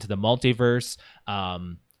Strange into the multiverse.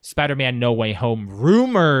 Spider-Man No Way Home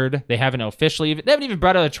rumored. They haven't even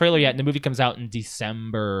brought out a trailer yet, and the movie comes out in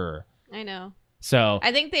December. I know. So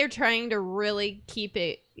I think they're trying to really keep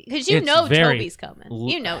it because It's Toby's coming.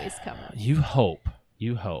 He's coming. You hope.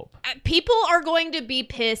 People are going to be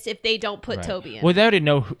pissed if they don't put Right. Toby in. Well, they already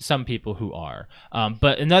know some people who are.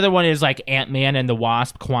 But another one is like Ant-Man and the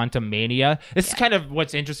Wasp: Quantumania. This is kind of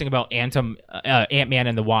what's interesting about Ant-Man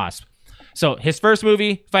and the Wasp. So his first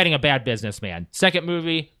movie, fighting a bad businessman. Second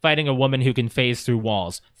movie, fighting a woman who can phase through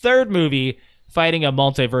walls. Third movie, fighting a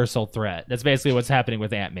multiversal threat. That's basically what's happening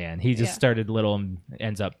with Ant-Man. He just started little and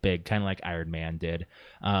ends up big, kind of like Iron Man did.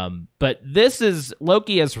 But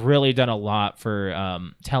Loki has really done a lot for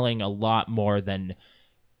telling a lot more than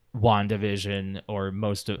WandaVision or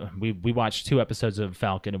we watched 2 episodes of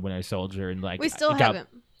Falcon and Winter Soldier, and like we still haven't.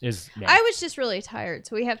 I was just really tired,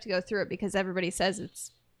 so we have to go through it because everybody says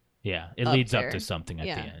it's. Yeah, it up leads there. up to something at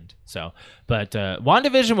Yeah. the end. So, but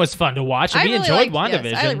WandaVision was fun to watch, and I we really enjoyed liked-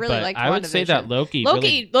 WandaVision. yes, I really but liked I would say that WandaVision.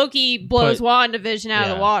 Loki Loki blows WandaVision out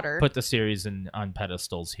of the water. Put the series on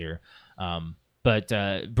pedestals here. But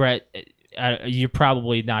Brett, you're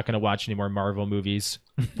probably not going to watch any more Marvel movies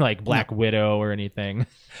like Black Widow or anything.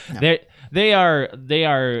 No. They are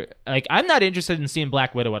like, I'm not interested in seeing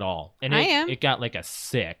Black Widow at all, and I am. It got like a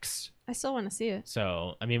 6. I still want to see it.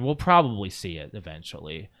 So, I mean, we'll probably see it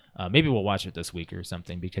eventually. Maybe we'll watch it this week or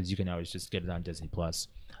something because you can always just get it on Disney Plus.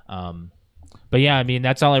 But yeah, I mean,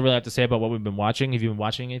 that's all I really have to say about what we've been watching. Have you been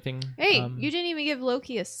watching anything? Hey, you didn't even give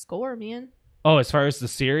Loki a score, man. Oh, as far as the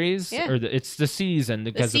series? Yeah. Or it's the season,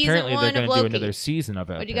 because season apparently they're 1 going of to do Loki. another season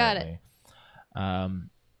of it. What you got apparently.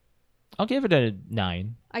 I'll give it a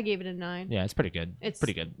 9. I gave it a 9. Yeah, it's pretty good. It's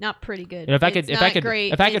pretty good. Not pretty good. And if I It's could, if not I could,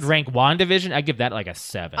 great. if I could It's- rank WandaVision, I'd give that like a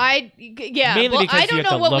 7. Yeah, Mainly well, because I you don't have know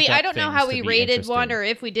to what look we. up I don't know things how to we be rated interested. Wanda, or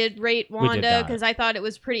if we did rate We did Wanda, not. because I thought it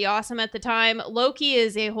was pretty awesome at the time. Loki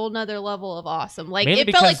is a whole nother level of awesome. Like Mainly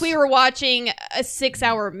it felt like because we were watching a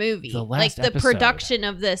 6-hour movie. the Like last the episode- production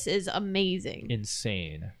of this is amazing,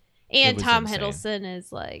 Insane. and was Tom insane. Hiddleston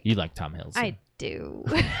is like You like Tom Hiddleston? I do.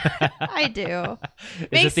 I do.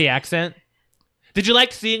 Is it the accent? Did you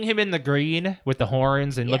like seeing him in the green with the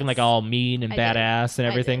horns and looking Yes. like all mean and I badass and I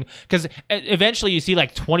everything? Because eventually you see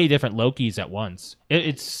like 20 different Lokis at once.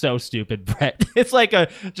 It's so stupid, Brett. It's like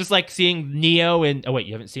just like seeing Neo and oh wait,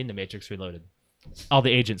 you haven't seen The Matrix Reloaded. All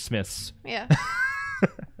the Agent Smiths. Yeah.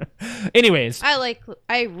 Anyways,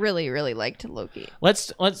 I really, really liked Loki.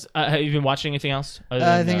 let's. Have you been watching anything else? Other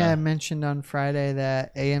I than, think I mentioned on Friday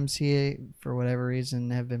that AMC, for whatever reason,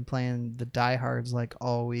 have been playing the Die Hards like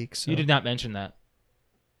all week. So you did not mention that.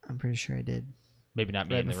 I'm pretty sure I did Maybe not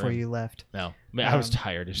me right in the before room. you left. No, I was Um,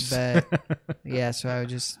 tired. It's just- But yeah, so I would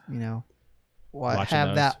just Watching have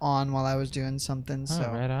those. that on while I was doing something. Oh,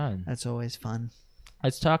 So right on. that's always fun.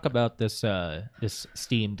 Let's talk about this this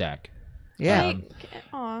Steam Deck. Yeah.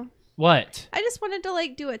 Aw. What? I just wanted to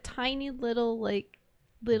like do a tiny little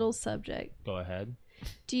subject. Go ahead.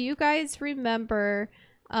 Do you guys remember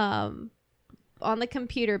on the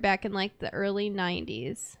computer back in like the early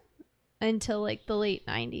 90s until like the late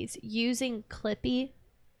 90s using Clippy?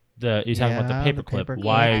 You're talking about Yeah, the the paperclip. paperclip.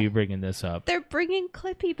 Why Yeah. are you bringing this up? They're bringing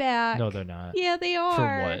Clippy back. No, they're not. Yeah, they are.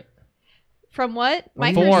 For what? From what? What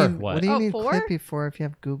do For you Microsoft. need, what? what do you Oh, need for? Clippy for if you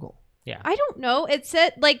have Google? Yeah. I don't know. It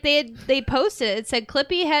said like they posted it. It said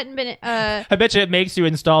Clippy hadn't been I bet you it makes you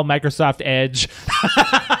install Microsoft Edge.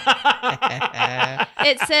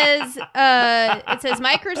 it says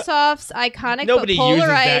Microsoft's iconic Nobody but uses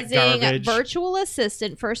that polarizing garbage. virtual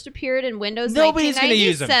assistant first appeared in Windows Nobody's going to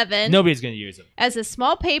use them. 1997 Nobody's going to use them. as a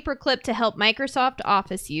small paperclip to help Microsoft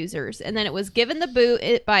Office users, and then it was given the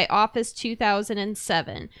boot by Office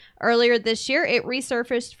 2007. Earlier this year, it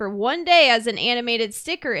resurfaced for one day as an animated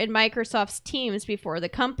sticker in Microsoft's Teams before the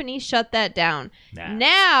company shut that down. Nah.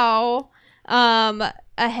 Now,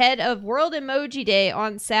 ahead of World Emoji Day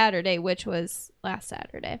on Saturday, which was last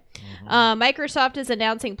Saturday, Microsoft is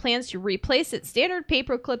announcing plans to replace its standard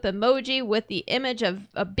paperclip emoji with the image of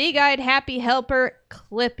a big-eyed happy helper,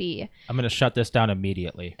 Clippy. I'm going to shut this down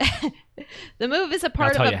immediately. The move is a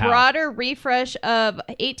part I'll of tell a you how. broader refresh of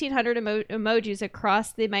 1,800 emojis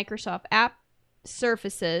across the Microsoft app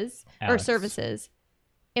surfaces Alex. or services.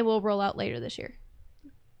 It will roll out later this year.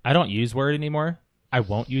 I don't use Word anymore. I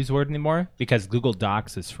won't use Word anymore because Google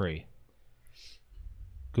Docs is free.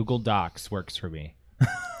 Google Docs works for me.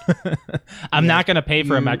 I'm not going to pay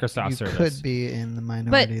for a Microsoft you service. could be in the But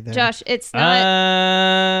minority there. Josh, it's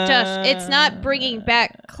not. Josh, It's not bringing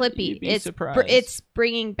back Clippy. You'd be It's surprised. it's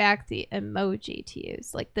bringing back the emoji to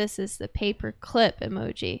use. Like this is the paper clip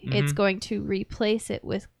emoji. Mm-hmm. It's going to replace it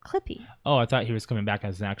with Clippy. Oh, I thought he was coming back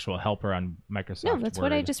as an actual helper on Microsoft No, that's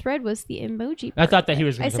what I Word. just read was the emoji. I part thought of that he it.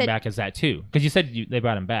 was going I to come said, back as that too, because you said they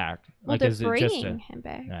brought him back. Well, they're is it just bringing him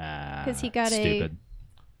back. 'Cause he got stupid.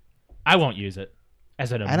 I won't use it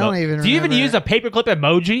as an. I don't even Do you even remember- use a paperclip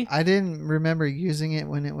emoji? I didn't remember using it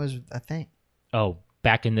when it was a thing. Oh,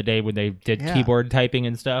 back in the day when they did Yeah. keyboard typing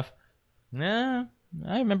and stuff. Nah,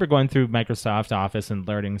 I remember going through Microsoft Office and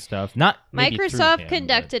learning stuff. Not maybe through Microsoft him,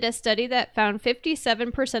 conducted a study that found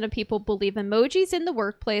 57% of people believe emojis in the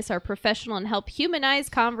workplace are professional and help humanize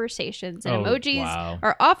conversations. And Oh, emojis wow.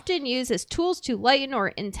 are often used as tools to lighten or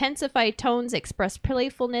intensify tones, express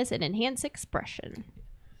playfulness, and enhance expression.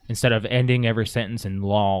 but instead of ending every sentence in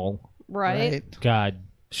lol. Right? God,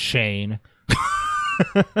 Shane.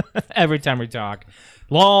 Every time we talk,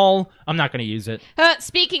 lol. I'm not going to use it.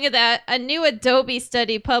 Speaking of that, a new Adobe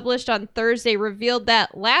study published on Thursday revealed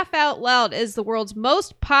that Laugh Out Loud is the world's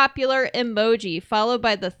most popular emoji, followed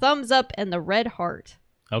by the thumbs up and the red heart.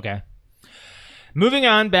 Okay. Moving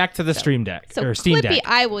on back to the Stream Deck So or Steam Clippy, Deck.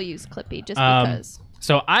 I will use Clippy just Um, because.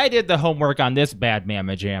 So I did the homework on this bad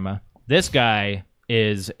mamma jamma. This guy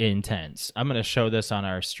is intense. I'm going to show this on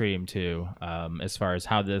our stream too, as far as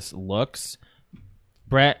how this looks.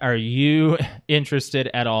 Brett, are you interested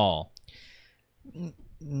at all?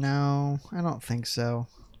 No, I don't think so.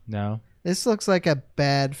 No. This looks like a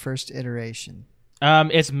bad first iteration.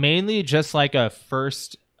 It's mainly just like a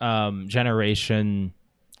first generation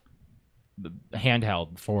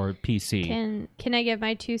handheld for PC. Can I give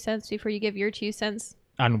my 2 cents before you give your 2 cents?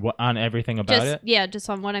 On everything about it. Yeah, just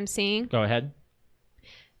on what I'm seeing. Go ahead.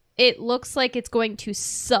 It looks like it's going to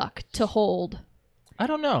suck to hold. I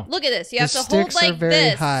don't know. Look at this. You The have to hold sticks are like very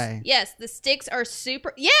this. high. Yes, the sticks are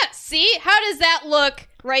super. Yeah, see? How does that look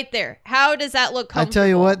right there? How does that look I comfortable? tell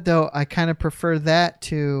you what, though, I kind of prefer that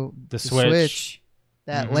to The Switch.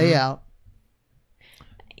 that Mhm. layout.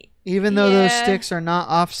 Even though those Yeah. sticks are not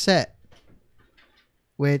offset,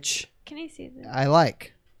 which Can I see this? I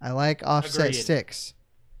like. I like offset Agreed. sticks.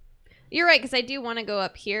 You're right, because I do want to go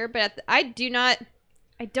up here, but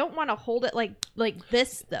I I don't want to hold it like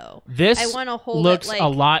this though. This I want to hold looks it like a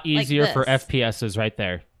lot easier for this. FPSs right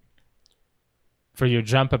there. For your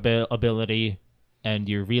jump ability and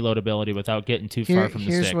your reload ability without getting too far from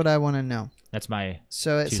the Here's stick. what I want to know. That's my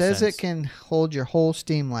So it 2 says cents. it can hold your whole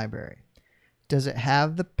Steam library. Does it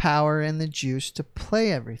have the power and the juice to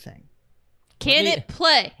play everything? Can me- it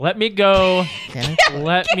play? Let me go. Can it?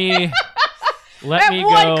 let me That go.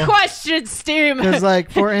 one question, Steam. Because, like,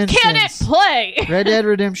 for Can it instance, play? Red Dead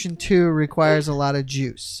Redemption 2 requires a lot of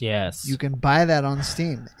juice. Yes. You can buy that on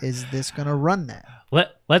Steam. Is this going to run that?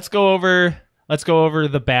 Let's go over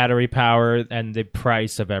the battery power and the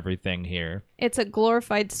price of everything here. It's a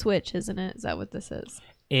glorified Switch, isn't it? Is that what this is?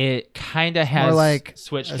 It kind of has More like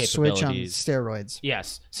Switch a capabilities. Switch on steroids.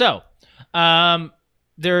 Yes. So,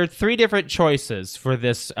 there are 3 different choices for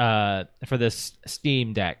this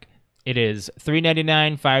Steam Deck. It is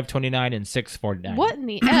 $399, $529, and $649. What in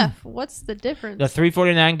the F? What's the difference? The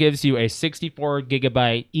 $349 gives you a 64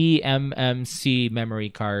 gigabyte eMMC memory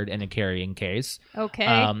card and a carrying case. Okay.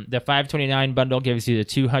 The $529 bundle gives you the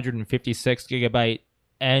 256 gigabyte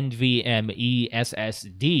NVMe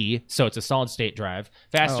SSD, so it's a solid state drive,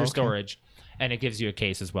 faster okay. storage, and it gives you a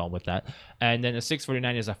case as well with that. And then the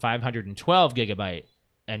 $649 is a 512 gigabyte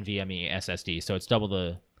NVMe SSD, so it's double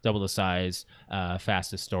the size,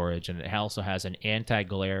 fastest storage, and it also has an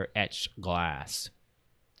anti-glare etched glass.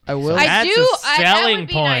 I will. That's a that selling would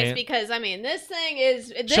be nice point. because I mean this thing is.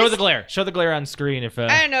 This, Show the glare on screen if.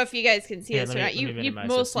 I don't know if you guys can see Here, this let or me- not. let me You minimize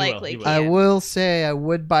most this. You will, likely you will. I can. will say I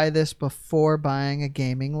would buy this before buying a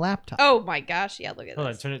gaming laptop. Oh my gosh! Yeah, look at Hold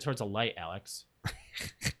on, this. turn it towards the light, Alex.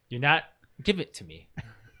 You're not. Give it to me.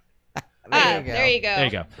 There you go. There you go. There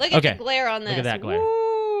you go. Look at Okay. the glare on this. Look at that glare.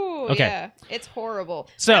 Woo, Okay. Yeah, it's horrible.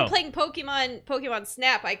 So- I'm playing Pokemon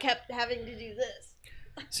Snap. I kept having to do this.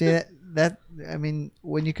 See that I mean,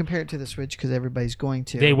 when you compare it to the Switch, because everybody's going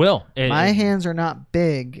to, They will. My hands are not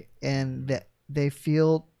big, and they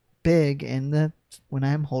feel big when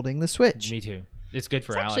I'm holding the Switch. Me too. It's good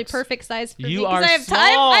for It's Alex. actually perfect size for You me are because I have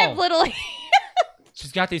time. I have small. little.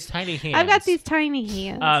 She's got these tiny hands. I've got these tiny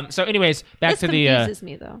hands. So, anyways, back this to the. confuses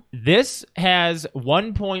me though. This has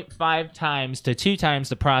 1.5 times to 2 times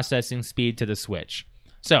the processing speed to the Switch.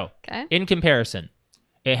 So, Okay. in comparison,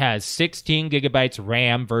 it has 16 gigabytes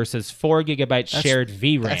RAM versus 4 gigabytes shared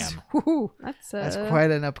VRAM. That's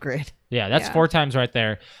quite an upgrade. Yeah, that's Yeah. 4 times right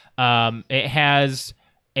there. It has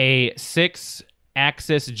a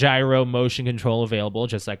 6-axis gyro motion control available,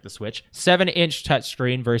 just like the Switch. 7-inch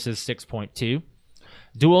touchscreen versus 6.2.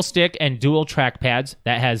 Dual stick and dual trackpads.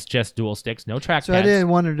 That has just dual sticks, no trackpads. So I did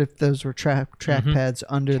wondered if those were trackpads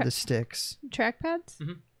under the sticks.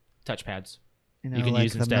 Trackpads. Touchpads You know, You can like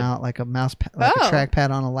use the instead. like a mouse, like Oh. a trackpad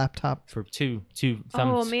on a laptop. for two thumbs.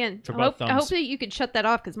 Oh man, for I both hope thumbs. that you could shut that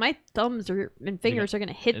off because my thumbs and fingers are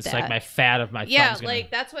gonna hit It's that. like my fat of my yeah, thumbs. gonna-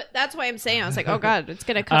 like that's why I'm saying I was like, oh god, it's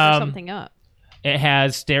gonna cover something up. It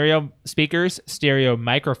has stereo speakers, stereo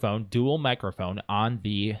microphone, dual microphone on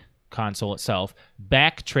the console itself.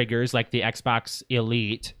 Back triggers like the Xbox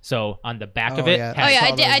Elite. So on the back of Oh, it. yeah. Oh has- yeah, saw I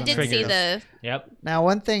did. those I on did the see triggers. the. Yep. Now,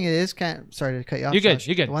 one thing it is kind of, sorry to cut you off. You're good, Josh.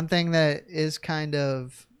 you're good. One thing that is kind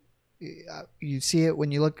of, you see it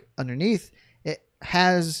when you look underneath, it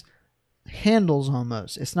has handles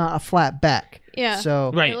almost. It's not a flat back. Yeah.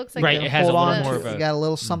 So Right. It looks like right. a It has a hold little on more to of it. a. You got a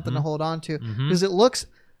little something to Mhm. hold on to Mhm. because it looks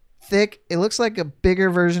thick. It looks like a bigger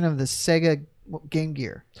version of the Sega Game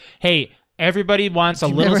Gear. Hey, everybody wants a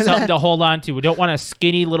Do you little remember something that? to hold on to. We don't want a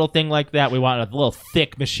skinny little thing like that. We want a little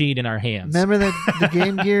thick machine in our hands. Remember the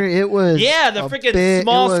Game Gear? It was Yeah, the a freaking big-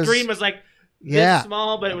 small it was- screen was like yeah. this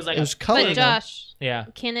small, but it was like It was a colored. But thing. Josh, Yeah.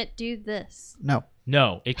 can it do this? No,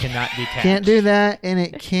 No, it cannot detach. can't do that, and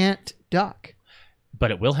it can't dock.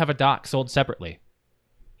 But it will have a dock sold separately.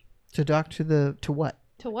 To dock to what?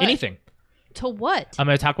 To what? Anything. To what? I'm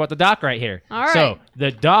going to talk about the dock right here. All right. So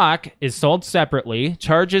the dock is sold separately,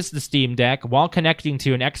 charges the Steam Deck while connecting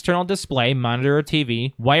to an external display, monitor or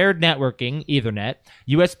TV, wired networking, Ethernet,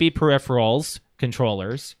 USB peripherals,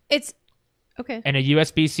 controllers, It's okay. and a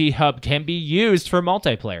USB-C hub can be used for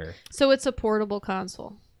multiplayer. So it's a portable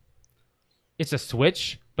console. It's a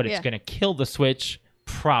Switch, but it's Yeah. going to kill the Switch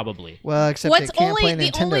probably. Well, except What's it can't only play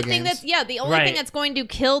the Nintendo only games. thing that's the only Right. thing that's going to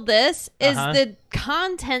kill this is Uh-huh. the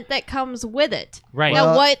content that comes with it. Right. Now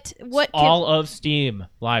Well, what can, All of Steam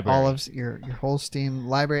library. all of your whole Steam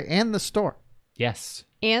library and the store. Yes.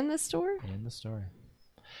 and the store? In the store.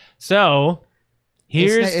 So,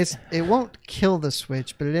 here's... It won't kill the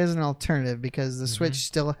Switch, but it is an alternative because the Switch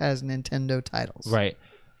still has Nintendo titles. Right.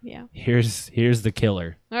 Yeah. Here's the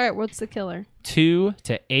killer. All right, what's the killer? 2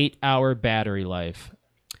 to 8 hour battery life.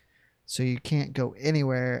 so you can't go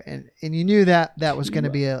anywhere, and you knew that was going to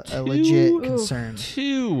be a legit Ooh. concern.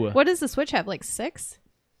 2. What does the Switch have? Like 6?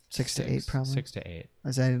 6 to 8 probably. 6 to 8.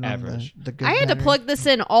 Is that on Average. the good I had to battery? plug this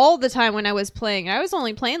in all the time when I was playing. I was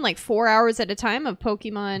only playing like 4 hours at a time of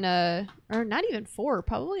Pokemon, or not even 4,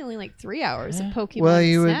 probably only like 3 hours of Pokemon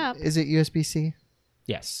Well, Snap. is it USB-C?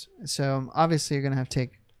 Yes. So obviously you're going to have to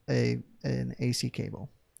take an AC cable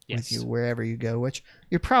Yes. with you wherever you go, which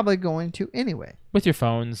you're probably going to anyway. With your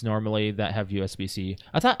phones normally that have USB-C.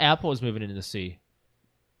 I thought Apple was moving into C.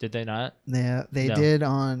 Did they not? Yeah, they No. did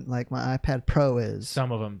on like my iPad Pro is.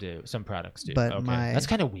 Some of them do. Some products do. But okay. That's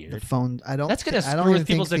kind of the weird. phone, I don't. That's going to I don't screw even with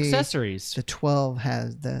people's think accessories. The 12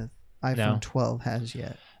 has the iPhone No. 12 has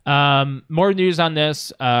yet. More news on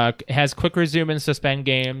this. It has quick resume and suspend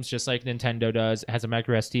games, just like Nintendo does. It has a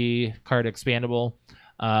micro SD card expandable.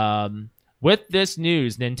 With this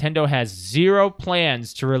news, Nintendo has 0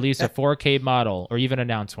 plans to release a 4K model or even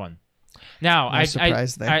announce one. Now, No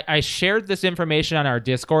surprise there. I shared this information on our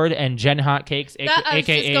Discord, and Jen Hotcakes, That, I was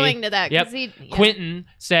aka just going to that. 'cause Yep. yeah. Quentin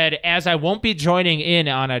said, as I won't be joining in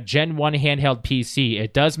on a Gen 1 handheld PC,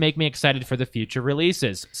 it does make me excited for the future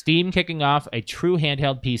releases. Steam kicking off a true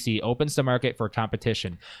handheld PC opens the market for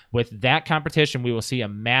competition. With that competition, we will see a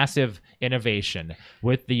massive innovation.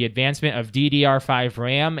 With the advancement of DDR5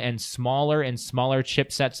 RAM and smaller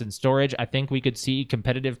chipsets and storage, I think we could see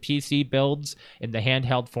competitive PC builds in the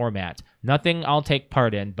handheld format. Nothing I'll take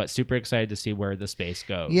part in, but super excited to see where the space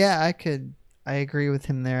goes. Yeah, I agree with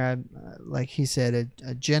him there. Like he said,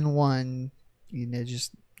 a Gen 1, you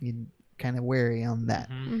kind of wary on that.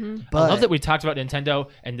 Mhm. But I love that we talked about Nintendo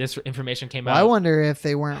and this information came well, out. I wonder if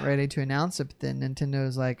they weren't ready to announce it, but then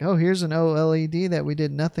Nintendo's like, "Oh, here's an OLED that we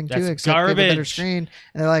did nothing That's to except give a better garbage. screen,"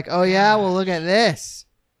 and they're like, "Oh yeah, well look at this."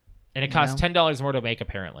 And it You costs know? $10 more to make,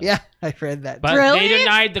 apparently. Yeah, I read that. But Really? they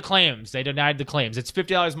denied the claims. It's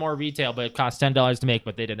 $50 more retail, but it costs $10 to make,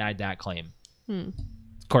 but they denied that claim. Hmm.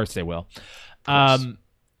 Of course they will. course.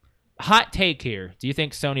 Hot take here. Do you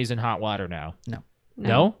think Sony's in hot water now? No.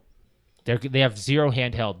 No? They have 0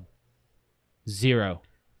 handheld. 0.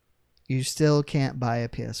 You still can't buy a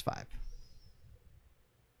PS5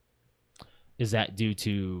 Is that due to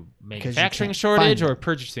you manufacturing can't shortage find or them.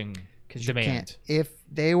 purchasing because you demand? can't. If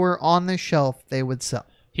they were on the shelf, they would sell.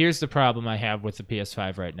 Here's the problem I have with the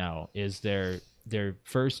PS5 right now is their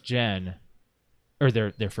first gen, or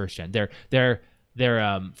their first gen. Their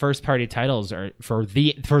first party titles are for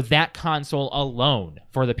that console alone.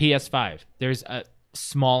 For the PS5, there's a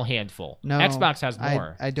small handful. No, Xbox has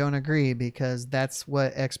more. I don't agree because that's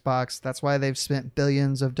what Xbox. That's why they've spent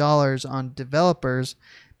billions of dollars on developers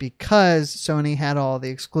because Sony had all the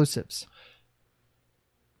exclusives.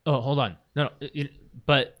 Oh, hold on. No,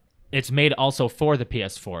 but it's made also for the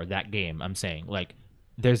PS4. That game, I'm saying, like,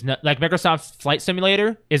 there's no like Microsoft's Flight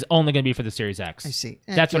Simulator is only going to be for the Series X. I see.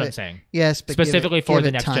 That's what Give I'm it- saying. Yes, but Specifically for give the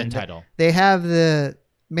it next time. gen title. They have the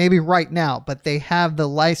maybe right now, but they have the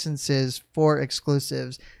licenses for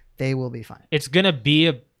exclusives. They will be fine. It's going to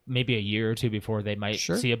be maybe a year or two before they might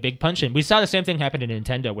Sure. see a big punch in. We saw the same thing happen to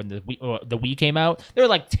Nintendo when the Wii came out. There were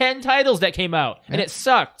like 10 titles that came out, and Yeah. it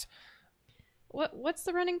sucked. What's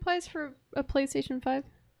the running price for a PlayStation 5?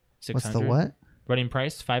 What's the 600. what? Running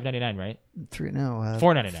price? $5.99, right?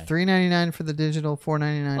 $4.99. $3.99 for the digital,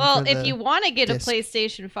 $4.99. Well, for if the you want to get disc. a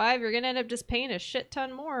PlayStation 5, you're going to end up just paying a shit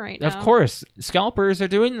ton more right now. Of course, scalpers are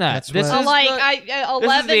doing that. That's This what- is Like, the, 11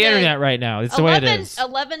 this is the internet right now. It's the way it is.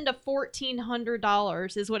 $11 to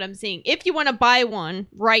 $1,400 is what I'm seeing. If you want to buy one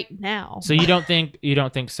right now. So you don't think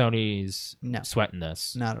Sony's No. sweating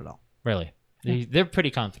this? not at all. Really? They're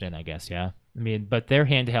pretty confident, I guess. Yeah. I mean, but their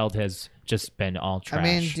handheld has just been all trash.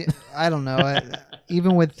 I mean, I don't know.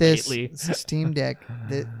 Even with this Lately. Steam Deck,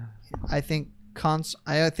 I think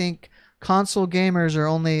console gamers are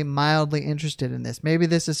only mildly interested in this. Maybe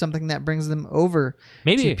this is something that brings them over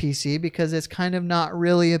maybe to PC because it's kind of not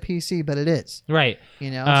really a PC, but it is. right.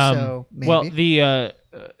 You know, Um, so maybe.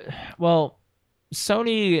 Well,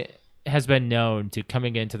 Sony has been known to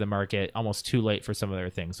coming into the market almost too late for some of their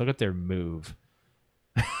things. Look at their Move.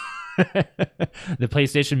 The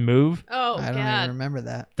PlayStation Move, Oh, I don't even God. remember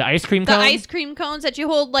that. the ice cream The cone ice cream cones that you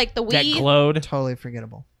hold like the that Wii. glowed. Totally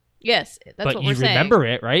forgettable. Yes, that's But what you we're saying. remember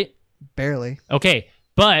it, right? Barely. Okay,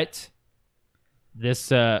 but this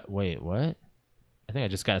wait, what? I think I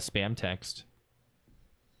just got a spam text.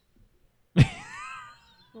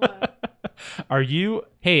 What? Are you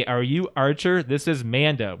Archer? This is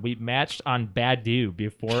Manda. We matched on Badoo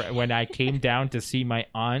before when I came down to see my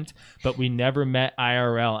aunt, but we never met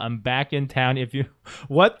IRL. I'm back in town if you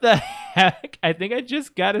What the heck? I think I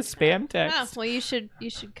just got a spam Oh, text. well, you should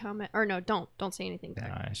comment, or no, don't say anything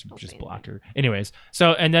back. I should Don't just say block her. Anyways,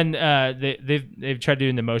 so and then they've tried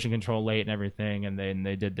doing the motion control late and everything, and then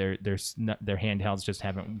they did their handhelds just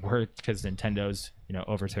haven't worked because Nintendo's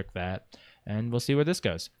overtook that, and we'll see where this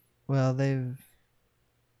goes. Well, they've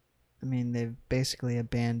basically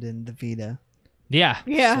abandoned the Vita. Yeah,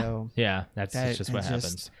 Yeah. So yeah, that's That just what is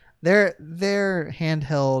happens. their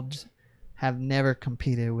handhelds have never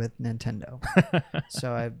competed with Nintendo.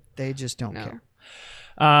 So they just don't No.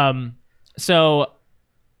 care. So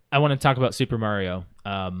I want to talk about Super Mario.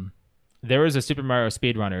 There was a Super Mario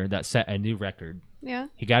speedrunner that set a new record. Yeah.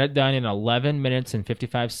 He got it done in 11 minutes and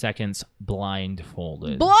 55 seconds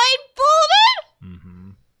blindfolded. Blindfolded? Mm-hmm.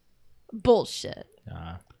 Bullshit.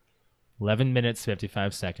 11 minutes,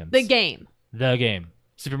 55 seconds. The game. The game.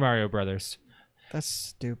 Super Mario Brothers. That's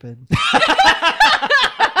stupid.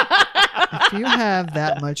 If you have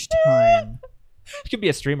that much time, He could be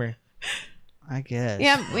a streamer. I guess.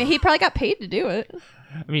 Yeah, he probably got paid to do it.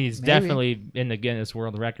 I mean, he's Maybe. definitely in the Guinness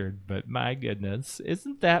World Record, but my goodness,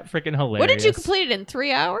 isn't that freaking hilarious? What did you complete it in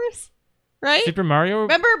 3 hours? Right? Super Mario?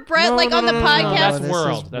 Remember Brett, No, on the no, podcast? that's this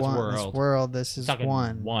World. is That's one. World. This World. This is Talking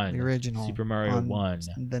one. one. The original. Super Mario on 1.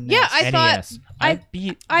 The Yeah, NES I thought- NES. I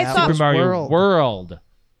beat I That thought. was Super Mario World. World.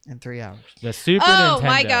 in 3 hours. The Super Oh Nintendo.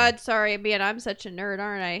 my God! Sorry, man. I'm such a nerd,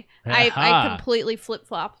 aren't I? I Aha. completely flip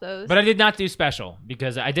flop those. But I did not do special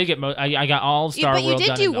because I did get I got all Star but you World did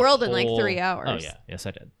done do in the World in, like, whole- 3 hours. Oh yeah, yes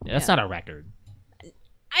I did. That's Yeah. not a record.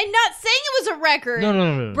 I'm not saying it was a record.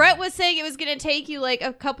 No. Brett was saying it was going to take you like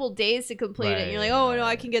a couple days to complete it. And you're like, Right, oh no,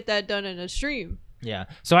 I right. can get that done in a stream. Yeah.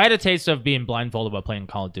 So I had a taste of being blindfolded while playing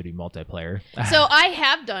Call of Duty multiplayer. So I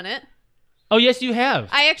have done it. Oh yes, you have.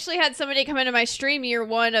 I actually had somebody come into my stream year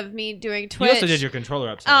one of me doing Twitch. You also did your controller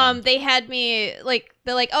upside down. They had me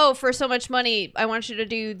they're like, oh, for so much money, I want you to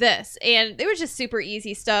do this, and it was just super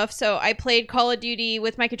easy stuff. So I played Call of Duty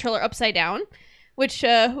with my controller upside down, which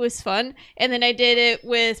was fun, and then I did it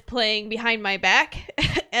with playing behind my back,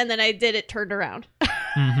 and then I did it turned around.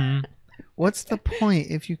 Mm-hmm. What's the point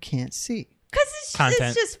if you can't see? Because Content.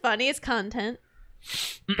 it's just funny. It's content.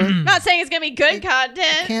 Not saying it's gonna be good It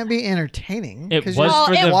content. can't be entertaining. It 'cause was you're-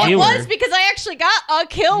 for it the viewer. was because I actually got a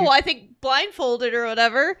kill. I think blindfolded or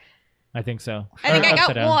whatever. I think so. I think Or I got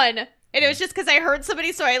upside down. one, and it was just because I heard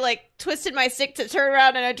somebody, so I twisted my stick to turn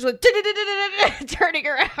around, and I just went turning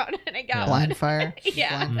around, and I got one. blind fire.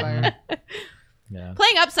 Yeah. Blind fire. Yeah.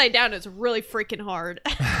 Playing upside down is really freaking hard.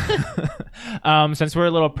 Since we're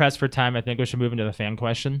a little pressed for time, I think we should move into the fan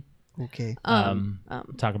question. Okay.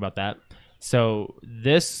 Talk about that. So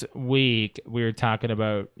this week we were talking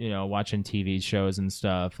about watching TV shows and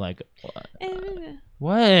stuff like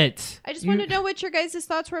what? I just want to know what your guys'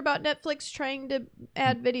 thoughts were about Netflix trying to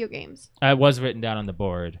add video games. I was written down on the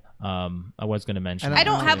board. I was going to mention. I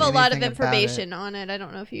don't know have a lot of anything about information on it. I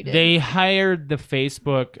don't know if you did. They hired the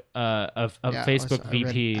Facebook of Yeah, Facebook I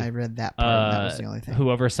VP. I read that part. That was the only thing. Who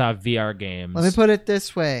oversaw VR games. Let me put it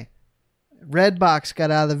this way: Redbox got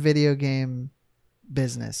out of the video game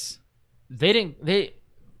business. They didn't. Did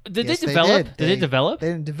Yes, they develop? did. Did they develop? They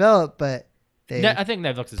didn't develop, but they I think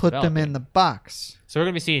Netflix is put them developing. in the box. So we're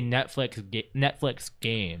gonna be seeing Netflix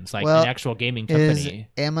games, like Well, an actual gaming Is company.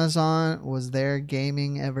 Amazon, was their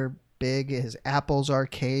gaming ever big? Is Apple's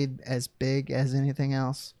arcade as big as anything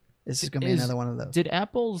else? This is going to be another one of those. Did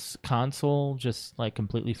Apple's console just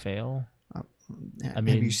completely fail? Have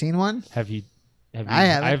mean, you seen one? Have you? I haven't.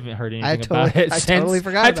 I haven't heard anything I about totally- it I since. totally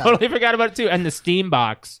forgot I about totally forgot about it too. And the Steam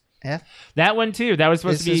box. Yeah. That one too. That was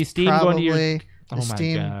supposed This to be is Steam going to your. probably Oh the my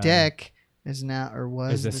Steam God. Deck is now or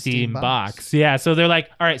was Is a the Steam box. Yeah. So they're like,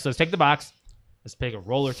 all right, so let's take the box, let's take a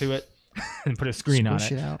roller to it, and put a screen on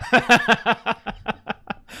Squish it. out.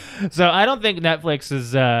 So I don't think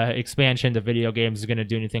Netflix's expansion to video games is going to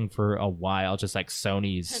do anything for a while. Just like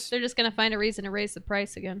Sony's, They're just gonna find a reason to raise the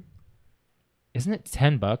price again. isn't it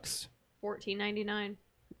 $10? $14.99.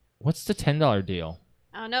 What's the $10 deal?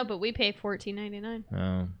 I don't know, but we pay $14.99.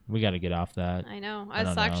 Oh, we got to get off that. I know. I I was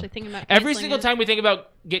don't know. actually thinking about Every canceling single it. time we think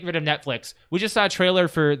about getting rid of Netflix, we just saw a trailer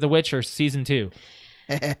for The Witcher season 2.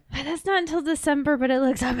 But that's not until December, but it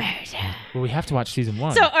looks amazing. Well, we have to watch season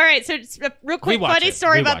 1. So, all right. So, just a real quick, watch funny it.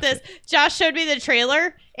 story We about watch this. Josh showed me the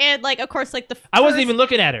trailer, and of course, the I wasn't first- even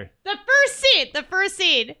looking at her. the first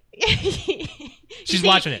scene. She's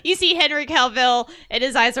watching it. You see Henry Cavill, and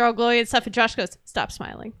his eyes are all glowing and stuff, and Josh goes, "Stop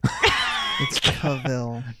smiling." It's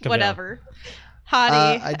Cavill. Whatever,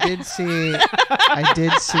 hottie. I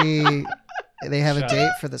did see They have a Shut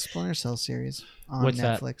date for the Splinter Cell series on What's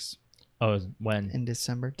that? Netflix Oh, when? in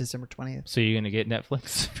December 20th. So you're gonna get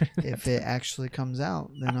Netflix? If it actually comes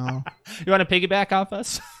out, then I'll You want to piggyback off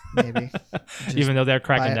us? maybe just Even though they're buy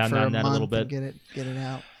cracking it down for on that a little month bit. and get it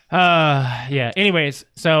out. Yeah. Anyways,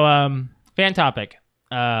 so fan topic.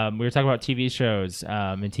 We were talking about TV shows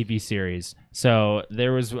and TV series. So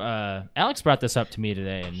there was Alex brought this up to me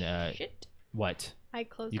today, and Shit. what? I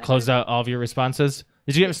closed. You that closed door. out all of your responses?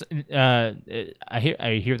 Did you get?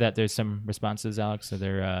 I hear that there's some responses, Alex. Is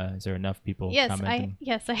there enough people Yes, commenting?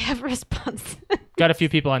 I have a response. Got a few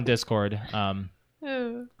people on Discord.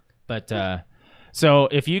 Oh. But so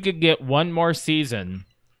if you could get one more season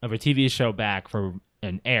of a TV show back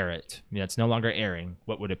and air it, it's no longer airing,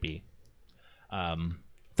 what would it be?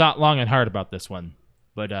 Thought long and hard about this one,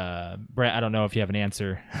 but Brett, I don't know if you have an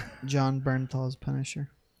answer. John Bernthal's Punisher,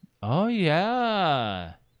 Oh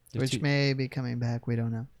yeah, which may be coming back. We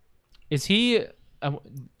don't know. is he?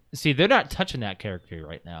 See, they're not touching that character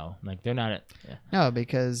right now. Like they're not. No,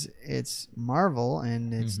 because it's Marvel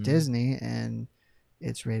and it's Mhm. Disney and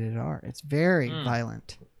it's rated R. It's very Mm.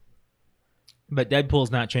 violent. But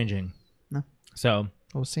Deadpool's not changing. No. So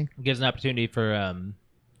We'll see. it gives an opportunity for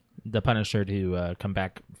the Punisher to come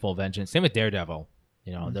back full vengeance. Same with Daredevil.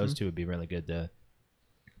 Those two would be really good to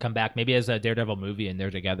come back, maybe as a Daredevil movie, and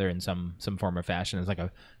they're together in some form or fashion. It's like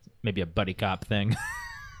maybe a buddy cop thing.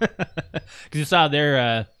 Because you saw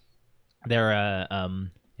their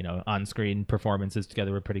on-screen performances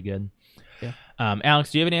together were pretty good. Yeah.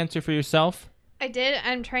 Alex, do you have an answer for yourself? I did.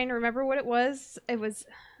 I'm trying to remember what it was. It was.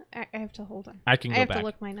 I have to hold on. I can I go have back. to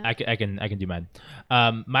look mine up. I can do mine.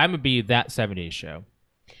 Mine would be That 70s Show.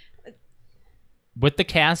 With the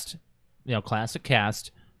cast, classic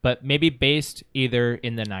cast, but maybe based either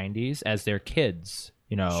in the 90s as their kids,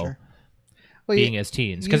 Sure. Well, being as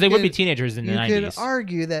teens. you Because they would be could- teenagers in the you 90s. could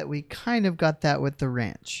argue that we kind of got that with the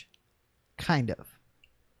ranch. Kind of.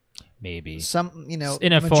 Maybe. Some, In a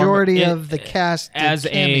form- majority in- of the cast did as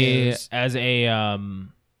cameos.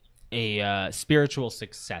 a spiritual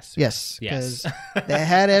successor. Yes, Yes. because they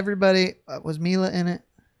had everybody. Was Mila in it?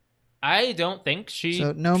 I don't think she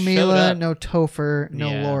So no showed Mila, up. no Topher, no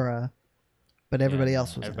Yeah. Laura, but everybody Yeah,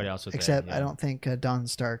 else was. everybody in it. else was there, except yeah. I don't think Don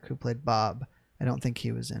Stark, who played Bob, I don't think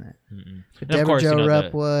he was in it. Mm-mm. But And of Deborah course, Jo the-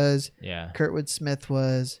 Rupp was, Yeah. Kurtwood Smith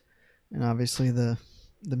was, and obviously the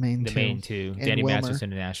main The two. main two. And Danny Wilmer.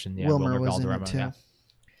 Masterson and Ashton. Yeah, Wilmer was in Valderrama, it too.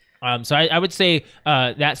 yeah. So I would say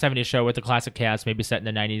That 70s Show with the classic cast, maybe set in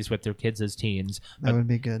the 90s with their kids as teens. That would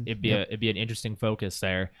be good. It'd be an interesting focus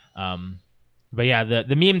there. But yeah,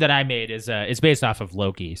 the meme that I made is it's based off of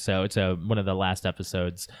Loki. So it's one of the last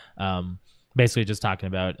episodes, basically just talking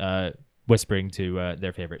about whispering to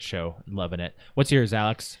their favorite show, loving it. What's yours,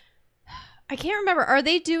 Alex? I can't remember. Are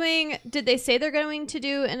they doing? Did they say they're going to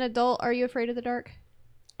do an adult? Are You Afraid of the Dark?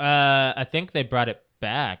 I think they brought it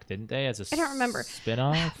back, didn't they? As a I don't remember.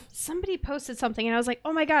 spinoff. Somebody posted something, and I was like,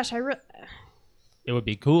 "Oh my gosh!" It would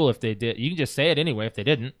be cool if they did. You can just say it anyway if they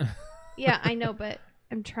didn't. Yeah, I know, but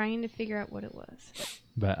I'm trying to figure out what it was.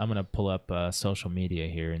 But I'm gonna pull up social media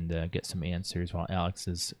here and get some answers while Alex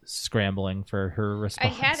is scrambling for her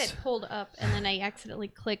response. I had it pulled up, and then I accidentally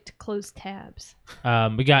clicked close tabs.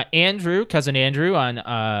 We got cousin Andrew on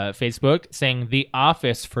Facebook saying The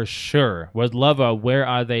Office for sure. Would love a Where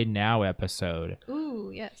Are They Now episode.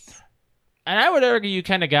 Ooh, yes. And I would argue you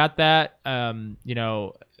kind of got that,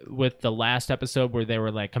 with the last episode where they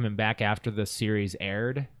were like coming back after the series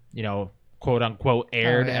aired, quote unquote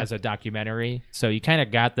aired yeah. as a documentary. So you kind of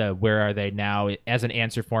got the Where Are They Now as an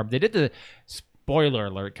answer form. They did the spoiler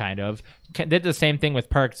alert did the same thing with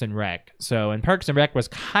Parks and Rec. So and Parks and Rec was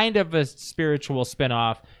kind of a spiritual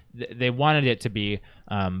spinoff. They wanted it to be,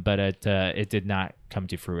 but it did not come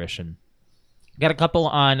to fruition. Got a couple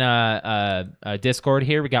on Discord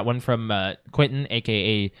here. We got one from Quentin,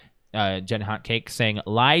 aka Jen Hotcake, saying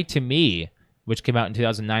 "Lie to Me," which came out in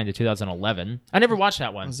 2009 to 2011. I never watched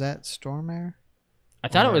that one. Was that Stormare? I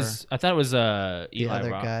thought it or was Eli The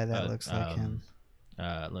other Roth. guy that looks like him.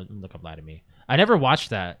 Look up "Lie to Me." I never watched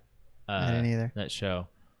that. I didn't either. That show.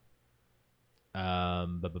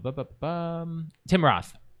 Tim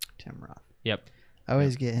Roth. Tim Roth. Yep. I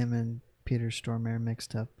always get him and Peter Stormare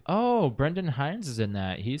mixed up. Oh, Brendan Hines is in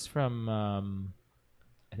that. He's from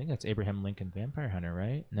I think that's Abraham Lincoln Vampire Hunter,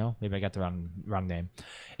 right? No, maybe I got the wrong name.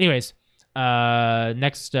 Anyways,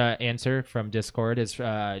 next answer from Discord is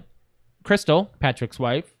Crystal, Patrick's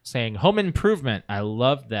wife, saying Home Improvement. I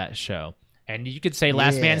loved that show. And you could say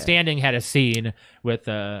Last Man Yeah. Standing had a scene with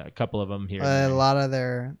a couple of them here. A lot of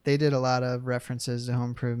they did a lot of references to Home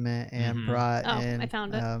Improvement and Mhm. brought Oh, in I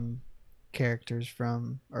found it. characters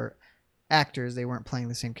from, or actors. They weren't playing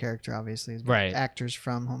the same character, obviously. But Right. actors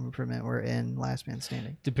from Home Improvement were in Last Man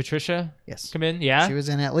Standing. Did Patricia Yes. come in? Yeah. She was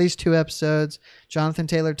in at least 2 episodes. Jonathan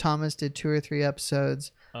Taylor Thomas did 2 or 3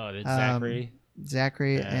 episodes. Oh, did Zachary?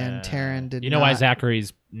 Zachary and Taryn did. You know why not.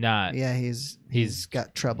 Zachary's not? Yeah, he's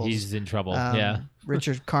got troubles. He's in trouble. Um, yeah.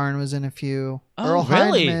 Richard Karn was in a few. Oh, Earl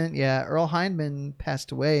really? Hindman, yeah, Earl Hindman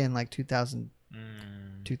passed away in like 2000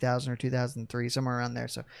 or 2003, somewhere around there.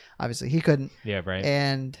 So obviously he couldn't. Yeah. Right.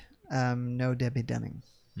 And no Debbie Dunning.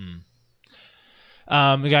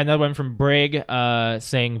 We got another one from Brig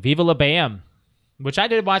saying Viva La Bam, which I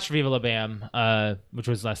did watch Viva La Bam, which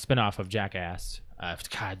was a spinoff of Jackass.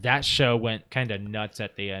 God, that show went kind of nuts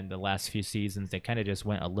at the end. The last few seasons, they kind of just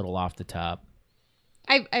went a little off the top.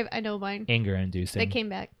 I know mine. Anger inducing. They came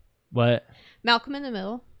back. What? Malcolm in the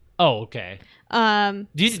Middle. Oh, okay. Do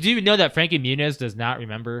Do you know that Frankie Muniz does not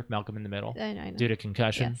remember Malcolm in the Middle I know. due to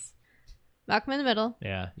concussion? Yes. Malcolm in the Middle.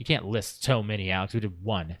 Yeah, you can't list so many, Alex. We did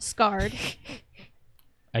one. Scarred.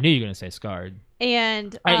 I knew you were gonna say Scarred.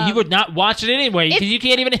 And You would not watch it anyway because you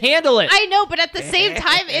can't even handle it. I know, but at the same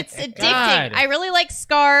time, it's addicting. God. I really like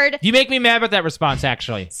Scarred. You make me mad with that response,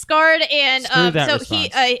 actually. Scarred and Screw that so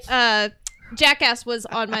response. Jackass was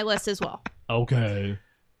on my list as well. Okay.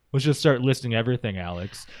 Let's just start listing everything,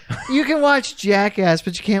 Alex. You can watch Jackass,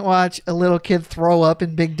 but you can't watch a little kid throw up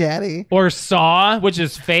in Big Daddy. Or Saw, which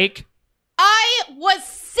is fake. I was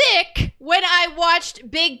sick when I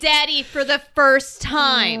watched Big Daddy for the first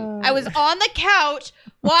time. I was on the couch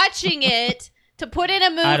watching it to put in a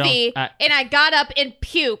movie, and I got up and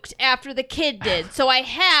puked after the kid did. So I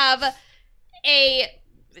have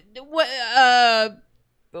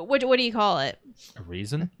what do you call it? A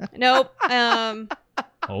reason? Nope.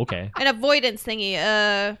 Okay. An avoidance thingy.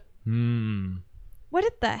 It's What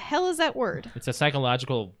the hell is that word? a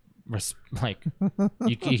psychological,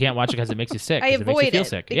 you can't watch it because it makes you sick. I 'cause it makes avoid you feel it.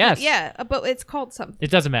 sick. because- Yes. Yeah, but it's called something.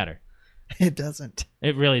 It doesn't matter. It doesn't.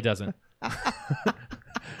 It really doesn't. I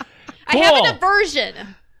have an aversion.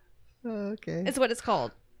 Okay. Is what it's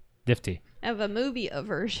called. Difty. I have a movie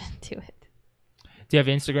aversion to it. Do you have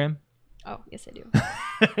Instagram? Oh, yes, I do.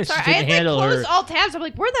 She Sorry, I didn't had handle closed her. all tabs. I'm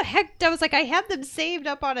like, where the heck? I was like, I have them saved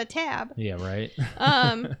up on a tab. Yeah, right.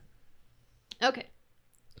 Okay.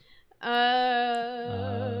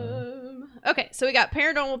 Okay, so we got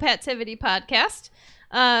Paranormal Pativity podcast.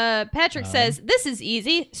 Patrick says, this is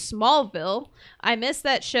easy. Smallville. I miss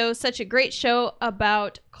that show. Such a great show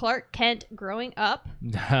about Clark Kent growing up.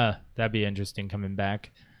 That'd be interesting coming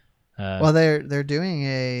back. Well, they're doing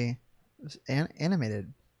a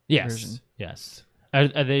animated Yes. version. Yes. Are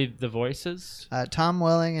they the voices? Tom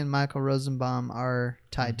Welling and Michael Rosenbaum are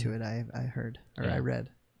tied to it. I heard or Yeah. I read.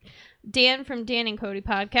 Dan from Dan and Cody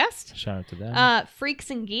podcast. Shout out to them. Freaks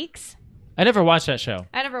and Geeks. I never watched that show.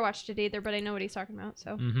 I never watched it either, but I know what he's talking about.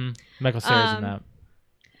 So Michael Cera's in that.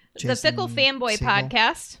 the Jason Fickle Fanboy Segel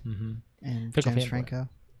podcast. and Fickle James Fanboy. Franco,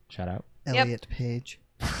 Shout out. Elliot Page.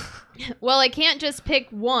 Well, I can't just pick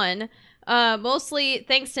one. Mostly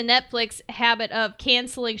thanks to Netflix habit of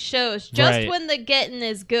canceling shows just Right. when the getting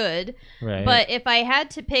is good. Right. But if I had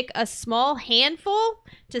to pick a small handful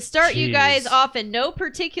to start you guys Jeez. off in no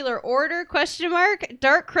particular order,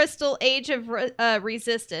 Dark Crystal, Age of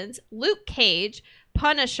Resistance, Luke Cage,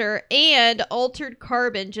 Punisher, and Altered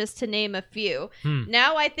Carbon, just to name a few.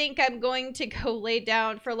 Now I think I'm going to go lay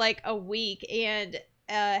down for like a week and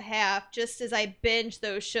a half just as I binge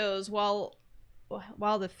those shows while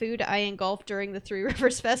the food I engulf during the Three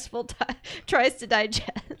Rivers Festival tries to digest.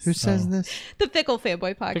 Who says this? The Fickle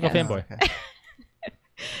Fanboy podcast. Fickle Fanboy. Okay.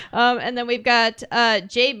 And then we've got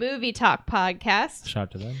J Movie Talk podcast. Shout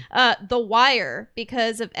out to them. The Wire,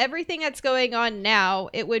 because of everything that's going on now,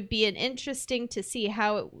 it would be interesting to see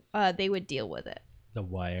how they would deal with it. The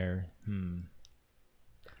Wire.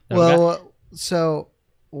 Well, so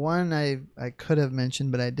one I could have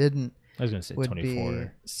mentioned, but I didn't. I was going to say Would 24. be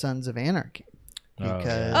Sons of Anarchy. Oh, yeah.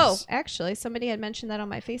 Because Oh, actually, somebody had mentioned that on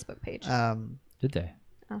my Facebook page. Did they?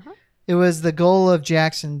 it was the goal of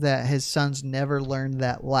Jackson that his sons never learned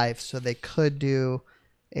that life, so they could do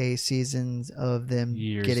a seasons of them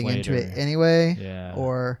Years getting into later. it anyway. Yeah.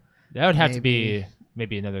 Or That would have to maybe- be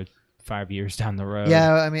maybe another 5 years down the road.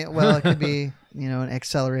 yeah, I mean, well, it could be an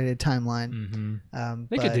accelerated timeline.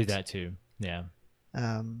 They could do but, that too. Yeah.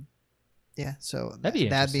 Yeah, so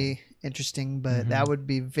That'd be interesting, but that would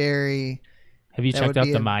be very. Have you That checked would out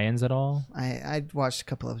be the a- Mayans at all? I watched a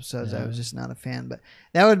couple episodes. I Yeah. was just not a fan, but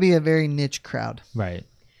that would be a very niche crowd. Right.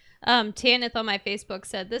 Tanith on my Facebook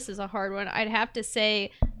said, this is a hard one. I'd have to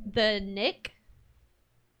say the Nick,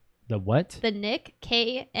 The what?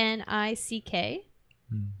 K-N-I-C-K.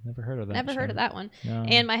 Never heard of that. Never heard of that one. No.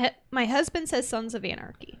 And my husband says Sons of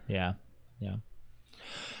Anarchy. Yeah. Yeah.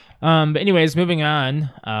 But anyways, moving on.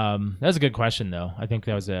 That was a good question, though. I think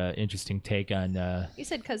that was an interesting take on. You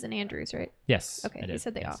said Cousin Andrews, right? Yes. Okay, I you did.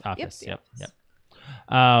 said the Yes, Office. Yep, the Yep. Office.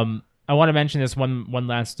 Yep. I want to mention this one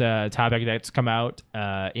last topic that's come out.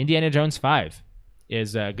 Indiana Jones 5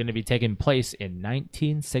 is going to be taking place in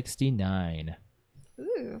 1969.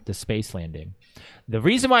 Ooh. The space landing. The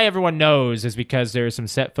reason why everyone knows is because there are some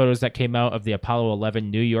set photos that came out of the Apollo 11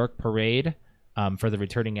 New York parade for the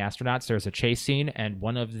returning astronauts. There's a chase scene, and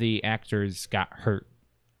one of the actors got hurt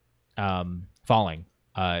falling.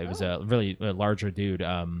 It was a really larger dude,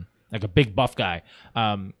 like a big buff guy.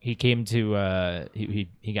 He came to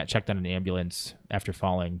he got checked on an ambulance after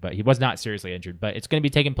falling, but he was not seriously injured. But it's going to be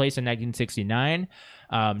taking place in 1969,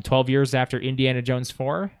 12 years after Indiana Jones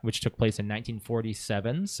 4, which took place in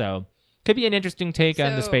 1947. So could be an interesting take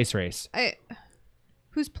on the So, space race.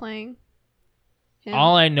 Who's playing? Him?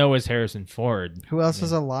 All I know is Harrison Ford. Who else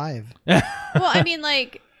is alive? Well, I mean,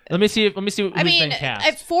 like, Let me see who's I mean, been cast.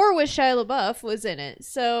 at 4 with Shia LaBeouf was in it,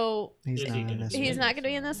 so He's Is not he in gonna this be he's one. not going to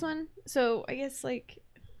be in this one. So I guess, like,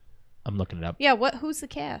 I'm looking it up. yeah, who's the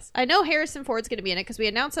cast? I know Harrison Ford's going to be in it because we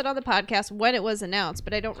announced it on the podcast when it was announced,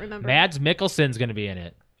 but I don't remember. Mads Mikkelsen's going to be in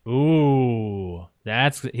it. Ooh, I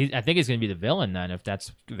think he's going to be the villain then, if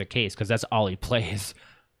that's the case, because that's all he plays.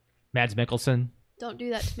 Mads Mikkelsen, Don't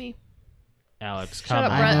do that to me. Alex, Shut come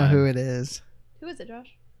up, on. Brett. I know who it is. Who is it,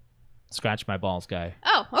 Josh? Scratch my balls guy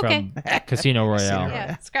Oh, okay. from Casino Royale.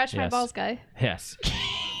 Yeah, scratch my Yes. balls, guy. Yes.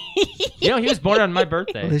 He was born on my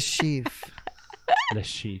birthday. The sheaf. The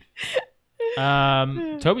sheep.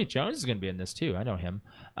 Toby Jones is going to be in this too. I know him.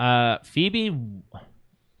 Phoebe,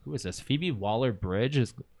 who is this? Phoebe Waller-Bridge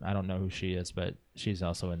is. I don't know who she is, but she's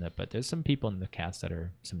also in it. But there's some people in the cast that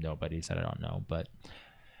are some nobodies that I don't know. But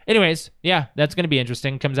anyways, yeah, that's going to be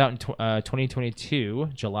interesting. Comes out in 2022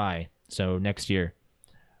 July, so next year.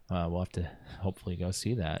 We'll have to hopefully go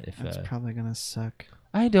see that. If That's probably gonna suck.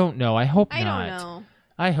 I don't know. I hope I not. don't know.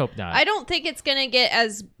 I hope not. I don't think it's going to get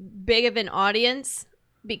as big of an audience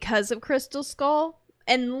because of Crystal Skull,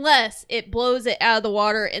 unless it blows it out of the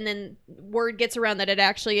water and then word gets around that it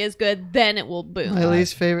actually is good. Then it will boom. My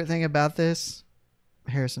least favorite thing about this,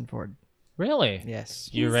 Harrison Ford. Really? Yes.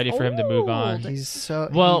 You're He's ready for him to move on? old. He's so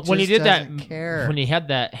Well, when he just did that, doesn't care. when he had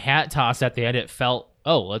that hat toss at the end, it felt,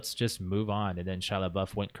 oh, let's just move on. And then Shia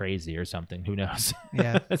LaBeouf went crazy or something. Who knows?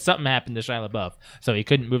 Yeah. Something happened to Shia LaBeouf. So he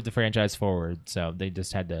couldn't move the franchise forward. So they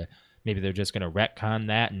just had to, maybe they're just going to retcon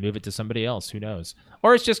that and move it to somebody else. Who knows?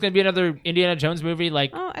 Or it's just going to be another Indiana Jones movie like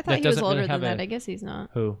Oh, I that thought he was doesn't older really than have that. I guess he's not.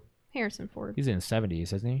 Who? Harrison Ford. He's in his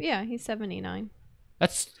 70s, isn't he? Yeah, he's 79.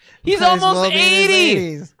 He's Might as almost well be in his 80.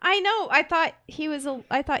 80s. I know. I thought he was.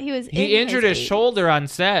 He injured his 80s. shoulder on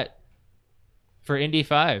set for Indy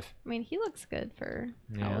 5. I mean, he looks good for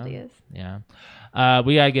how old he is. Yeah.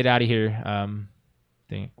 We got to get out of here.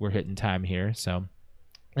 Think we're hitting time here. So,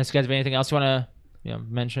 unless you guys have anything else you want to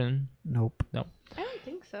mention? Nope. I don't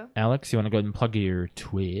think so. Alex, you want to go ahead and plug your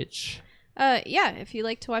Twitch? Yeah, if you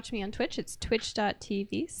like to watch me on Twitch, it's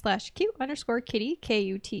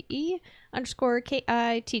twitch.tv/Q_Kitty,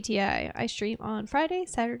 KUTE_KITTI. I stream on Friday,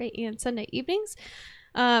 Saturday, and Sunday evenings.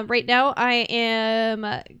 Right now, I am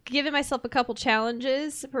giving myself a couple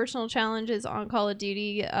challenges, personal challenges on Call of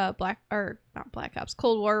Duty, not Black Ops,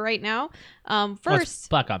 Cold War right now. Well, it's First,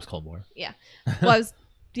 Black Ops Cold War. well, I was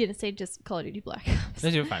gonna say just Call of Duty Black Ops.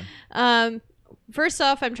 You're fine. First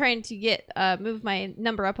off, I'm trying to get move my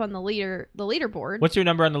number up on the leaderboard. What's your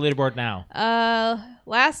number on the leaderboard now?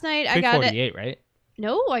 Last night I got it. 348, right?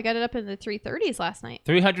 No, I got it up in the 330s last night.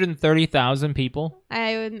 330,000 people.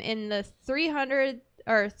 I am in the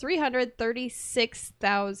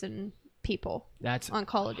 336,000 people That's on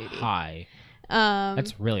Call of Duty. high. Um,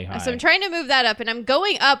 That's really high. So I'm trying to move that up, and I'm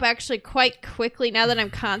going up actually quite quickly now that I'm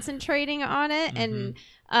concentrating on it. And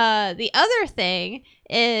the other thing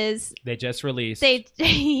is They just released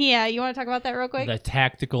yeah, you want to talk about that real quick? the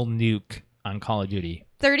tactical nuke on Call of Duty.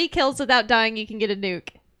 30 kills without dying, you can get a nuke.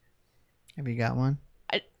 Have you got one?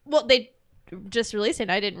 Well, they just released it.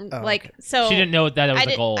 I didn't Oh, like okay. so. She didn't know that was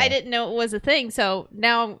the goal. I didn't know it was a thing. So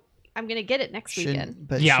now I'm gonna get it next weekend.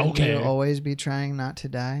 But Yeah, shouldn't okay. you always be trying not to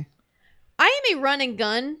die? I am a run and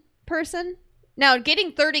gun person. Now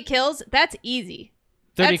getting 30 kills, that's easy.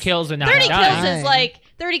 30 That's- kills and not 30 dying. kills is like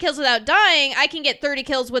 30 kills without dying. I can get 30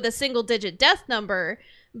 kills with a single digit death number,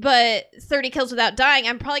 but 30 kills without dying,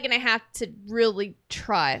 I'm probably going to have to really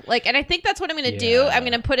try. Like, and I think that's what I'm going to do. Yeah. I'm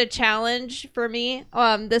going to put a challenge for me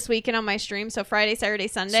this weekend on my stream. So Friday, Saturday,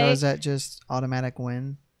 Sunday. So is that just automatic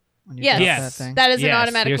win? When you Yes. drop Yes. that thing? That is an Yes,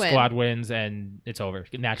 automatic your win. squad wins and it's over.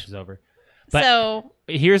 The match is over. But So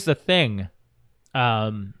here's the thing.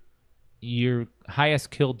 Your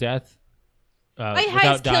highest kill death My without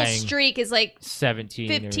highest kill dying streak is like 17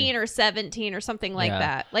 15 or 17 or something like Yeah.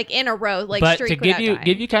 that, like in a row, like but streak to give without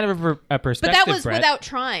dying. you kind of a But perspective, that was Brett, without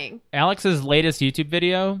trying. Alex's latest YouTube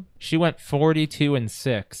video, she went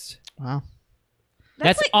 42-6. Wow.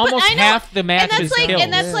 That's like, almost but I know- half the And match's that's like, kills.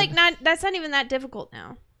 and that's Yeah. like that's not even that difficult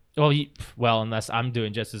now. Well, unless I'm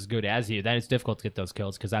doing just as good as you, then it's difficult to get those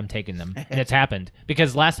kills because I'm taking them, and it's happened.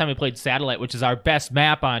 Because last time we played Satellite, which is our best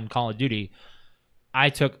map on Call of Duty, I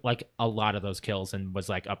took like a lot of those kills and was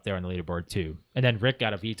like up there on the leaderboard too. And then Rick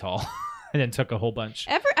got a VTOL, and then took a whole bunch.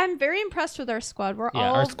 I'm very impressed with our squad.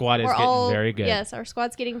 Our squad is getting very good. Yes, our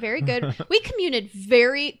squad's getting very good. We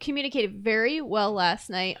communicated very well last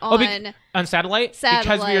night on. On Satellite, because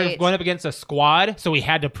we were Satellite. going up against a squad, so we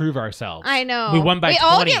had to prove ourselves. I know. We won by We 20.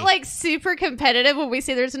 all get like super competitive when we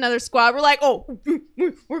see there's another squad. We're like, oh,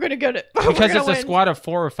 we're gonna get it. We're because gonna it's a win. squad of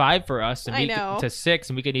 4 or 5 for us, and I we know. to 6,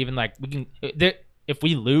 and we can even if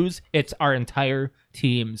we lose, it's our entire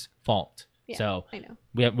team's fault. Yeah, So I know.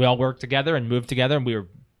 we all worked together and moved together, and we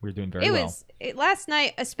were doing very well. Last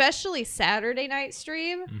night, especially Saturday night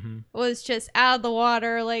stream, Mm-hmm. was just out of the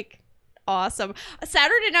water, like awesome.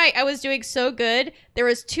 Saturday night, I was doing so good. There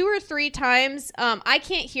was 2 or 3 times I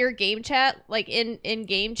can't hear game chat, like in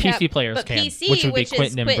game chat. PC players but can, PC, which would be is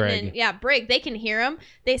Quentin and Quentin Brig. yeah, Brig, they can hear him.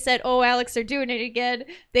 They said, "Oh, Alex, they're doing it again."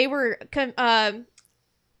 They were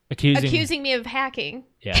accusing me of hacking.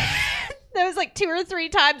 Yeah. That was like 2 or 3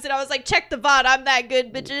 times, and I was like, "Check the VOD, I'm that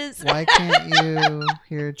good, bitches." Why can't you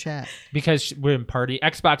hear chat? Because we're in party.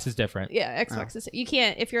 Xbox is different. Yeah, Xbox is. You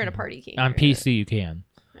can't if you're in a party. You can't On hear it. PC, you can.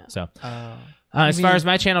 Yeah. So, Oh. as You far mean as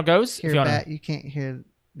my channel goes, if hear you wanna, that, you can't hear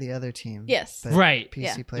the other team. Yes. but Right. PC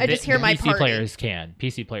Yeah. players. I just hear my PC party. players can.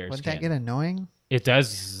 PC players Wouldn't can. that get annoying? It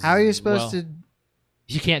does. How are you supposed well, to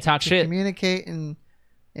You can't talk shit. communicate and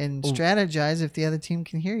Ooh. strategize if the other team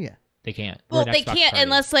can hear you? They can't. Well, We're an they Xbox can't party.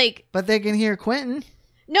 unless like But they can hear Quentin.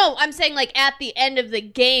 no. I'm saying like at the end of the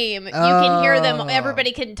game, you can hear them. Oh.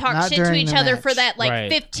 Everybody can talk Not shit to during each the other match. for that like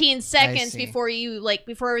Right. 15 seconds see. before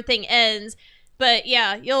everything ends. But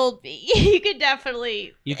yeah, you could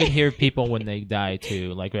definitely You can hear people when they die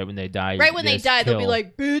too. Like right when they die. right when they just die, they'll be kill-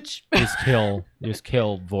 like, "Bitch." just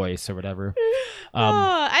kill voice or whatever.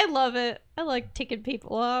 Oh, I love it. I like ticking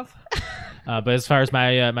people off. But as far as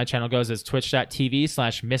my channel goes, it's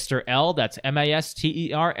twitch.tv/Mr. L. That's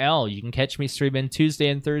MISTERL. You can catch me streaming Tuesday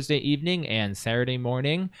and Thursday evening and Saturday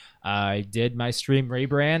morning. I did my stream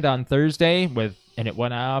rebrand on Thursday and it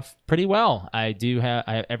went off pretty well.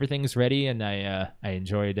 Everything's ready, and I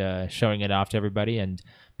enjoyed showing it off to everybody, and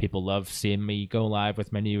people love seeing me go live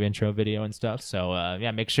with my new intro video and stuff. So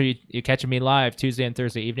yeah, make sure you're catching me live Tuesday and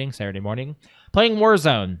Thursday evening, Saturday morning, playing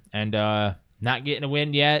Warzone, and not getting a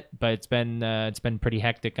win yet, but it's been pretty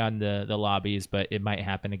hectic on the lobbies, but it might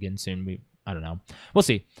happen again soon. I don't know. We'll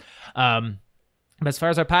see. But as far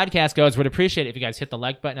as our podcast goes, would appreciate it if you guys hit the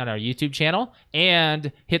like button on our YouTube channel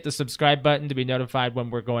and hit the subscribe button to be notified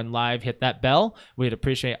when we're going live. Hit that bell. We'd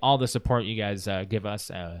appreciate all the support you guys give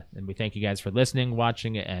us, and we thank you guys for listening,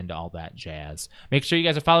 watching, and all that jazz. Make sure you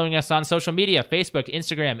guys are following us on social media, Facebook,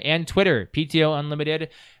 Instagram, and Twitter. PTO Unlimited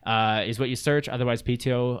is what you search. Otherwise,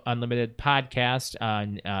 PTO Unlimited Podcast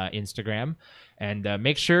on Instagram. And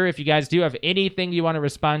make sure if you guys do have anything you want to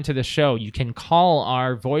respond to the show, you can call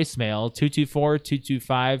our voicemail,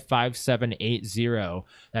 224-225-5780.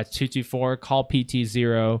 That's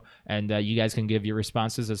 224-CALL-PT0. And you guys can give your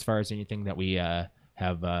responses as far as anything that we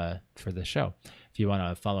have for the show. If you want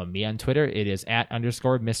to follow me on Twitter, it is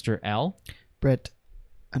 @_Mr. L.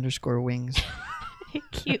 Brett_wings.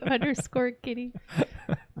 Cute _kitty.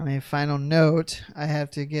 On a final note, I have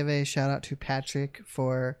to give a shout out to Patrick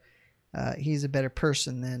for he's a better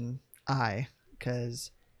person than I,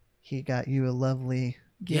 because he got you a lovely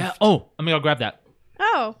gift. Yeah. Oh, let me go grab that.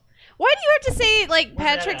 Oh, why do you have to say like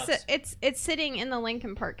Where's that Patrick's? at? It's sitting in the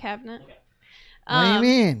Lincoln Park cabinet. What do you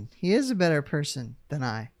mean? He is a better person than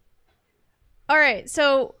I. All right,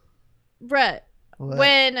 so Brett, What?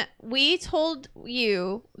 when we told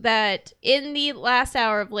you that in the last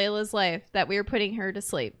hour of Layla's life that we were putting her to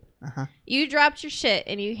sleep, Uh-huh. you dropped your shit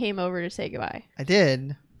and you came over to say goodbye. I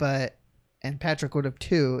did, and Patrick would have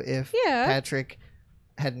too if Yeah. Patrick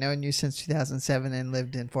had known you since 2007 and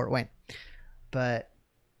lived in Fort Wayne. But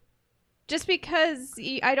Just because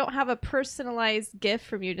I don't have a personalized gift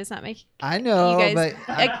from you does not make I know, you guys.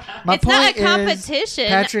 but my it's not point a competition. is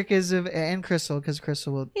Patrick is and Crystal, because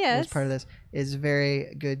Crystal was Yes. part of this, is a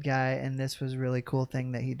very good guy, and this was a really cool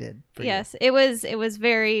thing that he did. For Yes, it was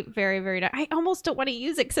very, very, very nice. I almost don't want to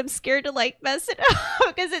use it because I'm scared to like mess it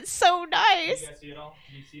up because it's so nice. You guys see it all?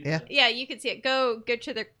 Can you see Yeah. Yeah, you can see it. Go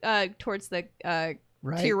to the towards the Right.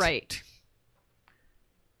 to your right.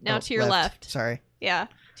 Now Oh, to your left. Sorry. Yeah,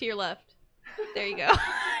 to your left. There you go.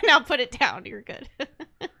 Now put it down. You're good.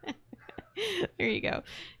 There you go.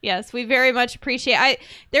 Yes, we very much appreciate.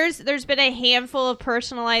 There's been a handful of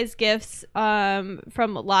personalized gifts from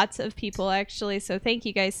lots of people actually. So thank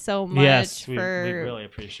you guys so much Yes, we for really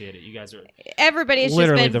appreciate it. You guys are everybody's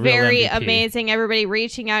literally just the been real very MVP. amazing. Everybody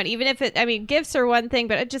reaching out, even if gifts are one thing,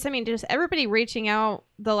 but just everybody reaching out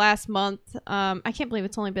the last month. I can't believe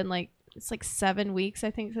it's only been it's like 7 weeks,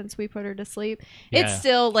 I think, since we put her to sleep. Yeah. It's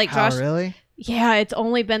still like How, Josh. really? Yeah, it's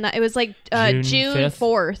only been that. It was like June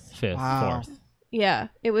 4th. 5th, Wow. 4th. Yeah,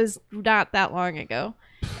 it was not that long ago.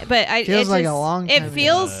 But Feels like a long time It ago.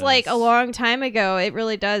 feels It like a does. long time ago. It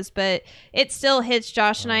really does. But it still hits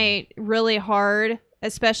Josh and I really hard,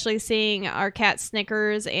 especially seeing our cat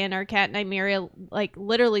Snickers and our cat Nymeria like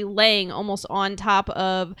literally laying almost on top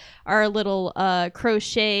of our little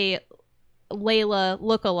crochet Layla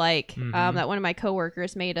lookalike Mhm. that one of my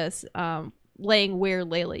coworkers made us, laying where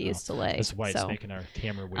Layla used to lay. This white's So, making our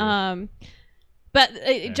camera weird. but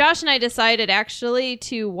Josh and I decided actually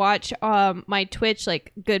to watch my Twitch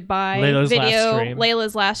goodbye Layla's last video, stream.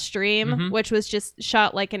 Layla's last stream, Mhm. which was just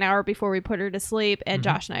shot like an hour before we put her to sleep, and Mhm.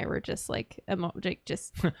 Josh and I were just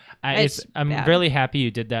just I'm bad. really happy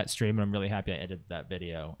you did that stream, and I'm really happy I edited that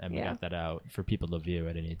video and we Yeah. got that out for people to view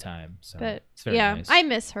at any time. So But it's very yeah, nice. I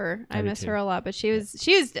miss her. I I do miss too. her a lot. But she was.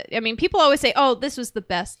 I mean, people always say, "Oh, this was the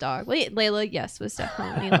best dog." Layla, yes, was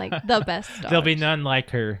definitely the best dog. There'll be none like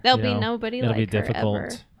her. There'll you be know. nobody It'll like be her difficult.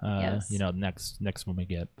 ever. Yes. Next one we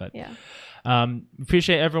get. But Yeah.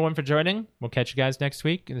 appreciate everyone for joining. We'll catch you guys next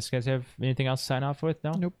week. Does you guys have anything else to sign off with?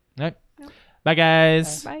 No. Nope. All right. Bye,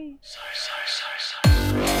 guys. Bye. Sorry.